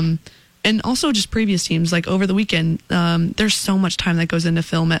 and also just previous teams, like over the weekend, there's so much time that goes into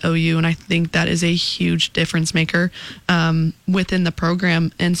film at OU, and I think that is a huge difference maker within the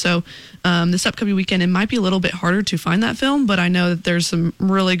program. And so this upcoming weekend, it might be a little bit harder to find that film, but I know that there's some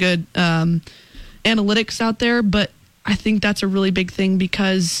really good analytics out there. But I think that's a really big thing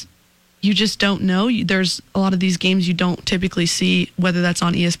because you just don't know. There's a lot of these games you don't typically see, whether that's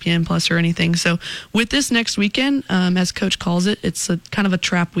on ESPN Plus or anything. So with this next weekend, as Coach calls it, it's a kind of a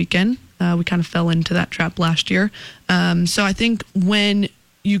trap weekend. We kind of fell into that trap last year. So I think when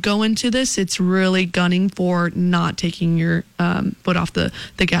you go into this, it's really gunning for not taking your foot off the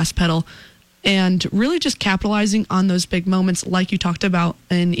gas pedal and really just capitalizing on those big moments like you talked about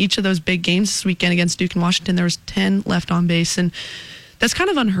in each of those big games this weekend against Duke and Washington. There was 10 left on base, and that's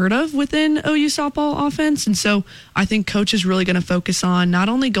kind of unheard of within OU softball offense. And so I think Coach is really going to focus on not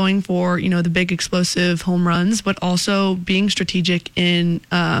only going for, the big explosive home runs, but also being strategic in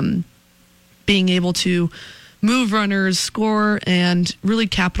being able to move runners, score, and really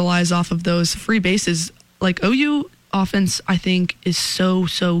capitalize off of those free bases. Like OU offense, I think, is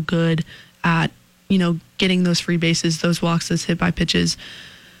so good at, getting those free bases, those walks, those hit by pitches.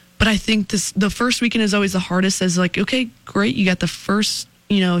 But I think the first weekend is always the hardest, as like, okay, great, you got the first,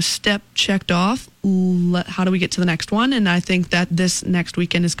 step checked off. How do we get to the next one? And I think that this next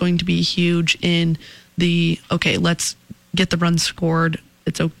weekend is going to be huge in okay, let's get the runs scored.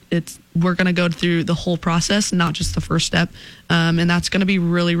 We're going to go through the whole process, not just the first step. And that's going to be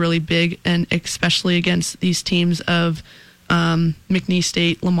really, really big. And especially against these teams of McNeese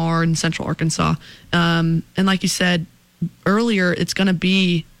State, Lamar, and Central Arkansas. And like you said earlier, it's going to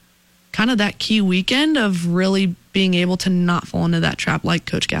be kind of that key weekend of really being able to not fall into that trap, like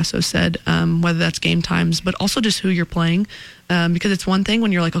Coach Gasso said, whether that's game times, but also just who you're playing. Because it's one thing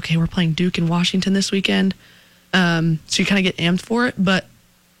when you're like, okay, we're playing Duke and Washington this weekend. So you kind of get amped for it, but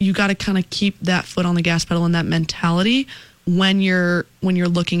you got to kind of keep that foot on the gas pedal and that mentality when you're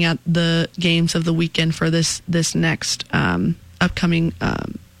looking at the games of the weekend for this next upcoming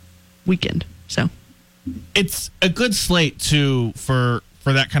weekend. So it's a good slate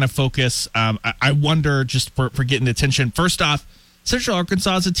for that kind of focus. I wonder, just for getting attention. First off, Central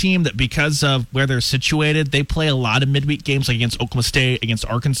Arkansas is a team that, because of where they're situated, they play a lot of midweek games, like against Oklahoma State, against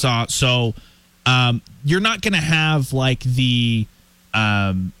Arkansas. So you're not going to have like the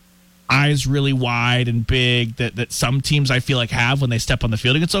eyes really wide and big that some teams I feel like have when they step on the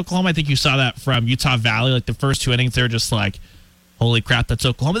field against Oklahoma. I think you saw that from Utah Valley. Like the first two innings, they're just like, holy crap, that's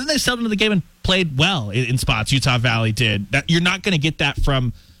Oklahoma. Then they settled into the game and played well in spots. Utah Valley did. You're not going to get that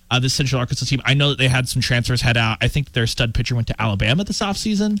from the Central Arkansas team. I know that they had some transfers head out. I think their stud pitcher went to Alabama this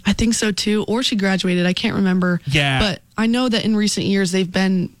offseason. I think so too. Or she graduated. I can't remember. Yeah. But I know that in recent years they've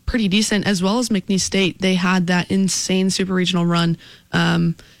been pretty decent, as well as McNeese State. They had that insane super regional run.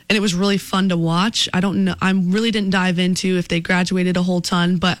 And it was really fun to watch. I don't know. I really didn't dive into if they graduated a whole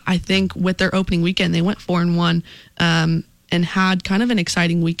ton, but I think with their opening weekend, they went 4-1 and had kind of an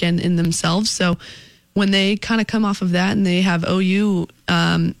exciting weekend in themselves. So when they kind of come off of that and they have OU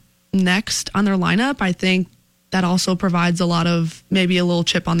next on their lineup, I think that also provides a lot of maybe a little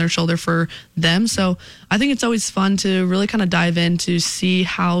chip on their shoulder for them. So I think it's always fun to really kind of dive in to see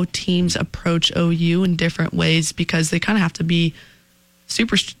how teams approach OU in different ways, because they kind of have to be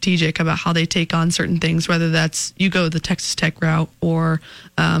super strategic about how they take on certain things, whether that's you go the Texas Tech route or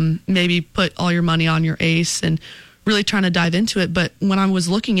maybe put all your money on your ace and really trying to dive into it. But when I was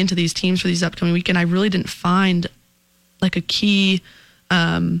looking into these teams for these upcoming weekend, I really didn't find like a key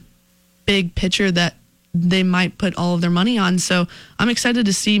big pitcher that they might put all of their money on. So I'm excited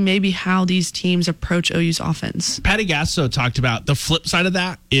to see maybe how these teams approach OU's offense. Patty Gasso talked about the flip side of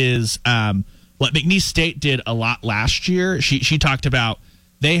that is what McNeese State did a lot last year. She talked about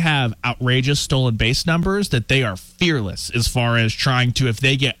they have outrageous stolen base numbers, that they are fearless as far as trying to, if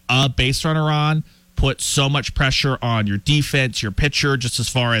they get a base runner on, put so much pressure on your defense, your pitcher, just as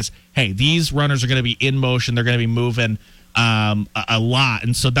far as, hey, these runners are going to be in motion, they're going to be moving a lot.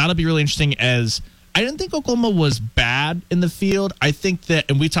 And so that'll be really interesting. As I didn't think Oklahoma was bad in the field. I think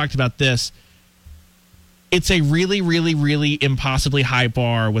that, and we talked about this, it's a really, really, really impossibly high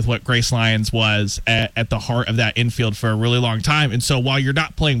bar with what Grace Lyons was at the heart of that infield for a really long time. And so while you're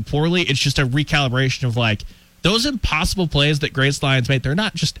not playing poorly, it's just a recalibration of like those impossible plays that Grace Lyons made. They're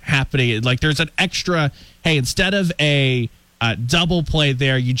not just happening. Like there's an extra, hey, instead of a double play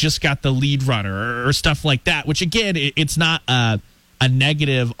there, you just got the lead runner or stuff like that, which again, it's not a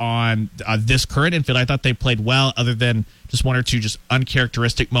negative on this current infield. I thought they played well, other than just one or two just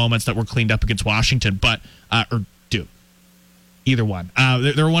uncharacteristic moments that were cleaned up against Washington, or Duke. Either one.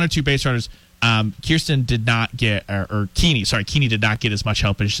 There were one or two base runners. Kirsten did not get, or Keeney did not get as much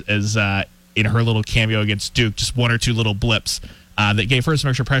help as in her little cameo against Duke. Just one or two little blips that gave her some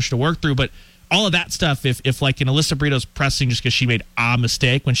extra pressure to work through. But all of that stuff, if like an Alyssa Brito's pressing just because she made a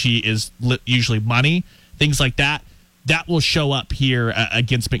mistake when she is usually money, things like that, that will show up here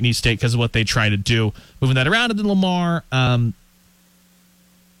against McNeese State because of what they try to do. Moving that around, and then Lamar,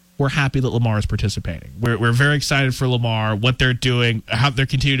 we're happy that Lamar is participating. We're very excited for Lamar, what they're doing, how they're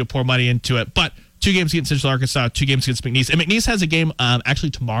continuing to pour money into it. But 2 games against Central Arkansas, 2 games against McNeese. And McNeese has a game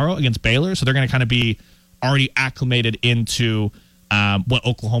actually tomorrow against Baylor, so they're going to kind of be already acclimated into what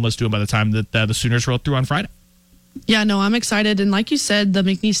Oklahoma's doing by the time that the Sooners roll through on Friday. Yeah, no, I'm excited. And like you said, the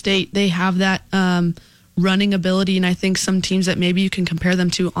McNeese State, they have that running ability, and I think some teams that maybe you can compare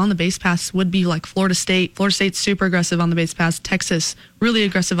them to on the base pass would be like Florida State. Florida State's super aggressive on the base pass. Texas, really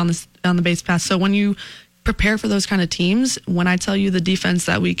aggressive on the base pass. So when you prepare for those kind of teams, when I tell you the defense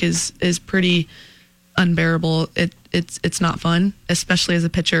that week is pretty unbearable, it's not fun, especially as a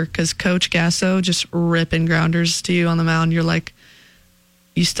pitcher, because Coach Gasso just ripping grounders to you on the mound. You're like,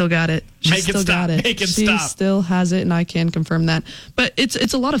 you still got it. She still got it. Make it she stop. still has it, and I can confirm that. But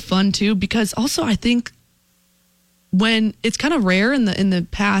it's a lot of fun too, because also I think when it's kind of rare in the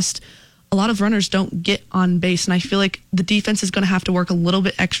past, a lot of runners don't get on base, and I feel like the defense is going to have to work a little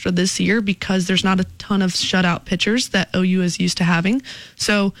bit extra this year because there's not a ton of shutout pitchers that OU is used to having.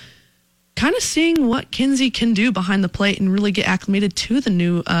 So kind of seeing what Kinsey can do behind the plate and really get acclimated to the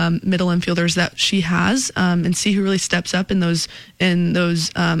new middle infielders that she has, and see who really steps up in those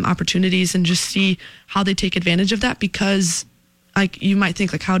opportunities, and just see how they take advantage of that. Because like you might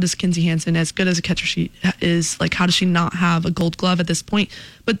think, like, how does Kinsey Hansen, as good as a catcher she is, like, how does she not have a Gold Glove at this point?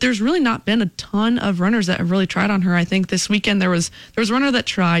 But there's really not been a ton of runners that have really tried on her. I think this weekend there was a runner that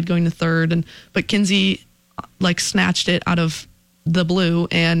tried going to third, but Kinsey like snatched it out of the blue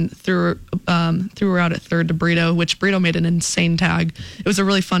and threw her out at third to Brito, which Brito made an insane tag. It was a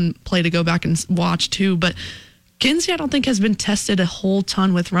really fun play to go back and watch too. But Kinsey, I don't think, has been tested a whole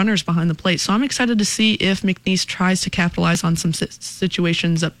ton with runners behind the plate. So I'm excited to see if McNeese tries to capitalize on some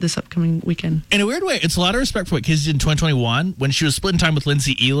situations this upcoming weekend. In a weird way, it's a lot of respect for what Kinsey did in 2021. When she was splitting time with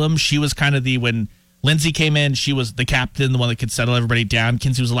Lindsay Elam, she was kind of when Lindsay came in, she was the captain, the one that could settle everybody down.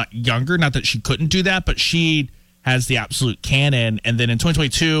 Kinsey was a lot younger. Not that she couldn't do that, but she has the absolute cannon. And then in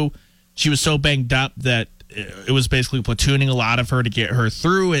 2022, she was so banged up that it was basically platooning a lot of her to get her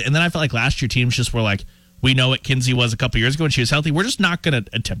through. And then I felt like last year teams just were like, we know what Kinsey was a couple years ago when she was healthy. We're just not going to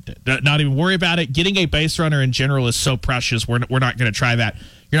attempt it. Not even worry about it. Getting a base runner in general is so precious. We're not going to try that.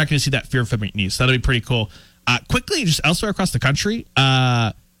 You're not going to see that fear from McNeese. That'll be pretty cool. Quickly, just elsewhere across the country,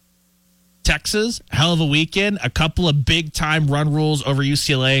 Texas, hell of a weekend. A couple of big-time run rules over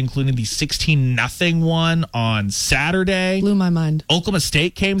UCLA, including the 16-0 one on Saturday. Blew my mind. Oklahoma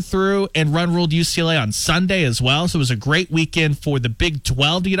State came through and run ruled UCLA on Sunday as well. So it was a great weekend for the Big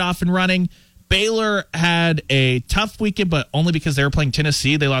 12 to get off and running. Baylor had a tough weekend, but only because they were playing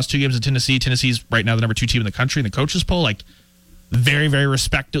Tennessee. They lost 2 games in Tennessee. Tennessee's right now the number 2 team in the country in the coaches poll. Like, very, very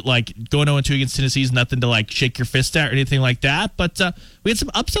respected. Like, going 0-2 against Tennessee is nothing to, like, shake your fist at or anything like that. But we had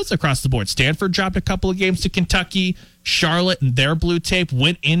some upsets across the board. Stanford dropped a couple of games to Kentucky. Charlotte and their blue tape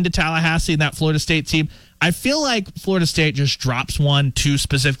went into Tallahassee and that Florida State team. I feel like Florida State just drops one to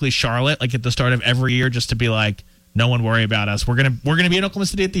specifically Charlotte, like at the start of every year, just to be like, no one worry about us. We're gonna be in Oklahoma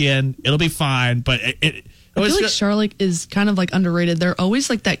City at the end. It'll be fine. But I feel like Charlotte is kind of like underrated. They're always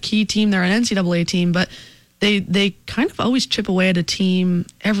like that key team. They're an NCAA team, but they kind of always chip away at a team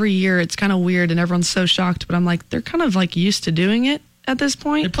every year. It's kind of weird, and everyone's so shocked. But I'm like, they're kind of like used to doing it at this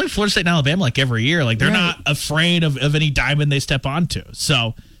point. They play Florida State and Alabama like every year. Like, they're not afraid of any diamond they step onto.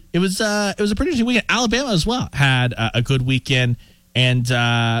 So it was a pretty interesting weekend. Alabama as well had a good weekend. And,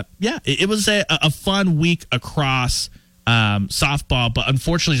 it was a fun week across softball. But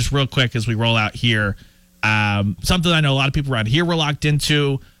unfortunately, just real quick as we roll out here, something I know a lot of people around here were locked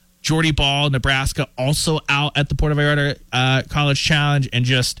into, Jordy Ball, Nebraska, also out at the Puerto Vallarta College Challenge, and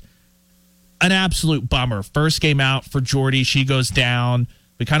just an absolute bummer. First game out for Jordy. She goes down.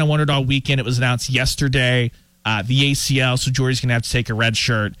 We kind of wondered all weekend. It was announced yesterday, the ACL, so Jordy's going to have to take a red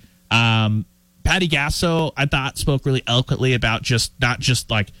shirt. Patty Gasso, I thought, spoke really eloquently about just not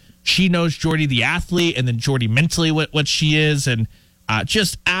just like she knows Jordy the athlete and then Jordy mentally what she is, and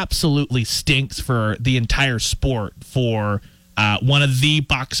just absolutely stinks for the entire sport. For one of the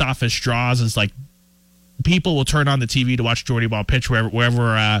box office draws is like people will turn on the TV to watch Jordy Ball pitch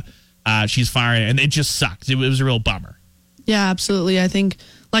wherever she's firing, and it just sucks. It was a real bummer. Yeah, absolutely. I think,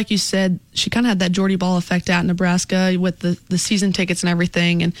 like you said, she kind of had that Jordy Ball effect at Nebraska with the season tickets and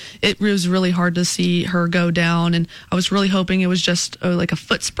everything, and it was really hard to see her go down. And I was really hoping it was just like a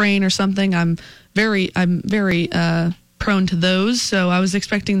foot sprain or something. I'm very prone to those, so I was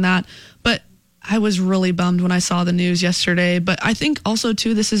expecting that. But I was really bummed when I saw the news yesterday. But I think also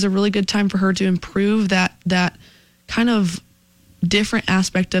too, this is a really good time for her to improve that kind of different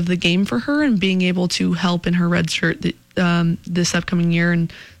aspect of the game for her, and being able to help in her red shirt this upcoming year,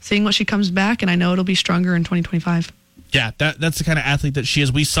 and seeing what she comes back. And I know it'll be stronger in 2025. Yeah, that's the kind of athlete that she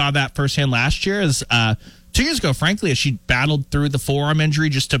is. We saw that firsthand last year, as 2 years ago, frankly, as she battled through the forearm injury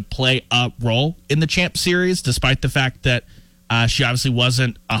just to play a role in the Champ Series, despite the fact that she obviously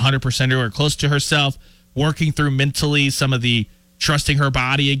wasn't 100% or close to herself, working through mentally some of the trusting her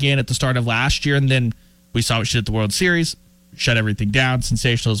body again at the start of last year. And then we saw what she did at the World Series, shut everything down,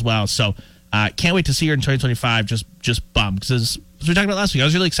 sensational as well. So can't wait to see her in 2025. Just bummed, because as we talked about last week, I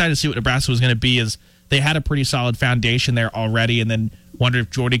was really excited to see what Nebraska was going to be, as they had a pretty solid foundation there already, and then wondered if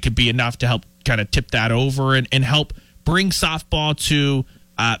Jordy could be enough to help kind of tip that over and help bring softball to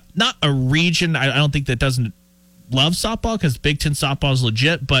not a region I don't think that doesn't love softball, because Big Ten softball is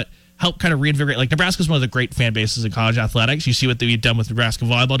legit, but help kind of reinvigorate. Like, Nebraska's one of the great fan bases in college athletics. You see what we've done with Nebraska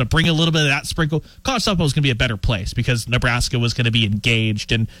volleyball to bring a little bit of that sprinkle. College softball is going to be a better place because Nebraska was going to be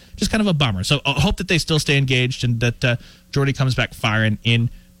engaged, and just kind of a bummer. So I hope that they still stay engaged, and that Jordy comes back firing in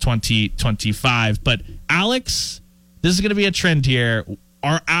 2025. But Alex, this is going to be a trend here.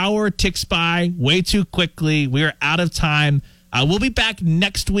 Our hour ticks by way too quickly. We are out of time. We'll be back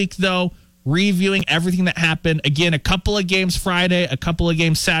next week, though, reviewing everything that happened. Again, a couple of games Friday, a couple of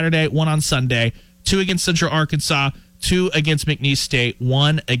games Saturday, one on Sunday, 2 against Central Arkansas, 2 against McNeese State,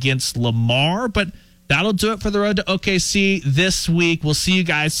 1 against Lamar. But that'll do it for the Road to OKC this week. We'll see you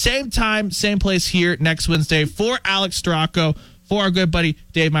guys same time, same place here next Wednesday. For Alex Storako, for our good buddy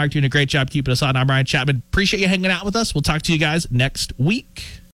Dave Meyer, doing a great job keeping us on. I'm Ryan Chapman. Appreciate you hanging out with us. We'll talk to you guys next week.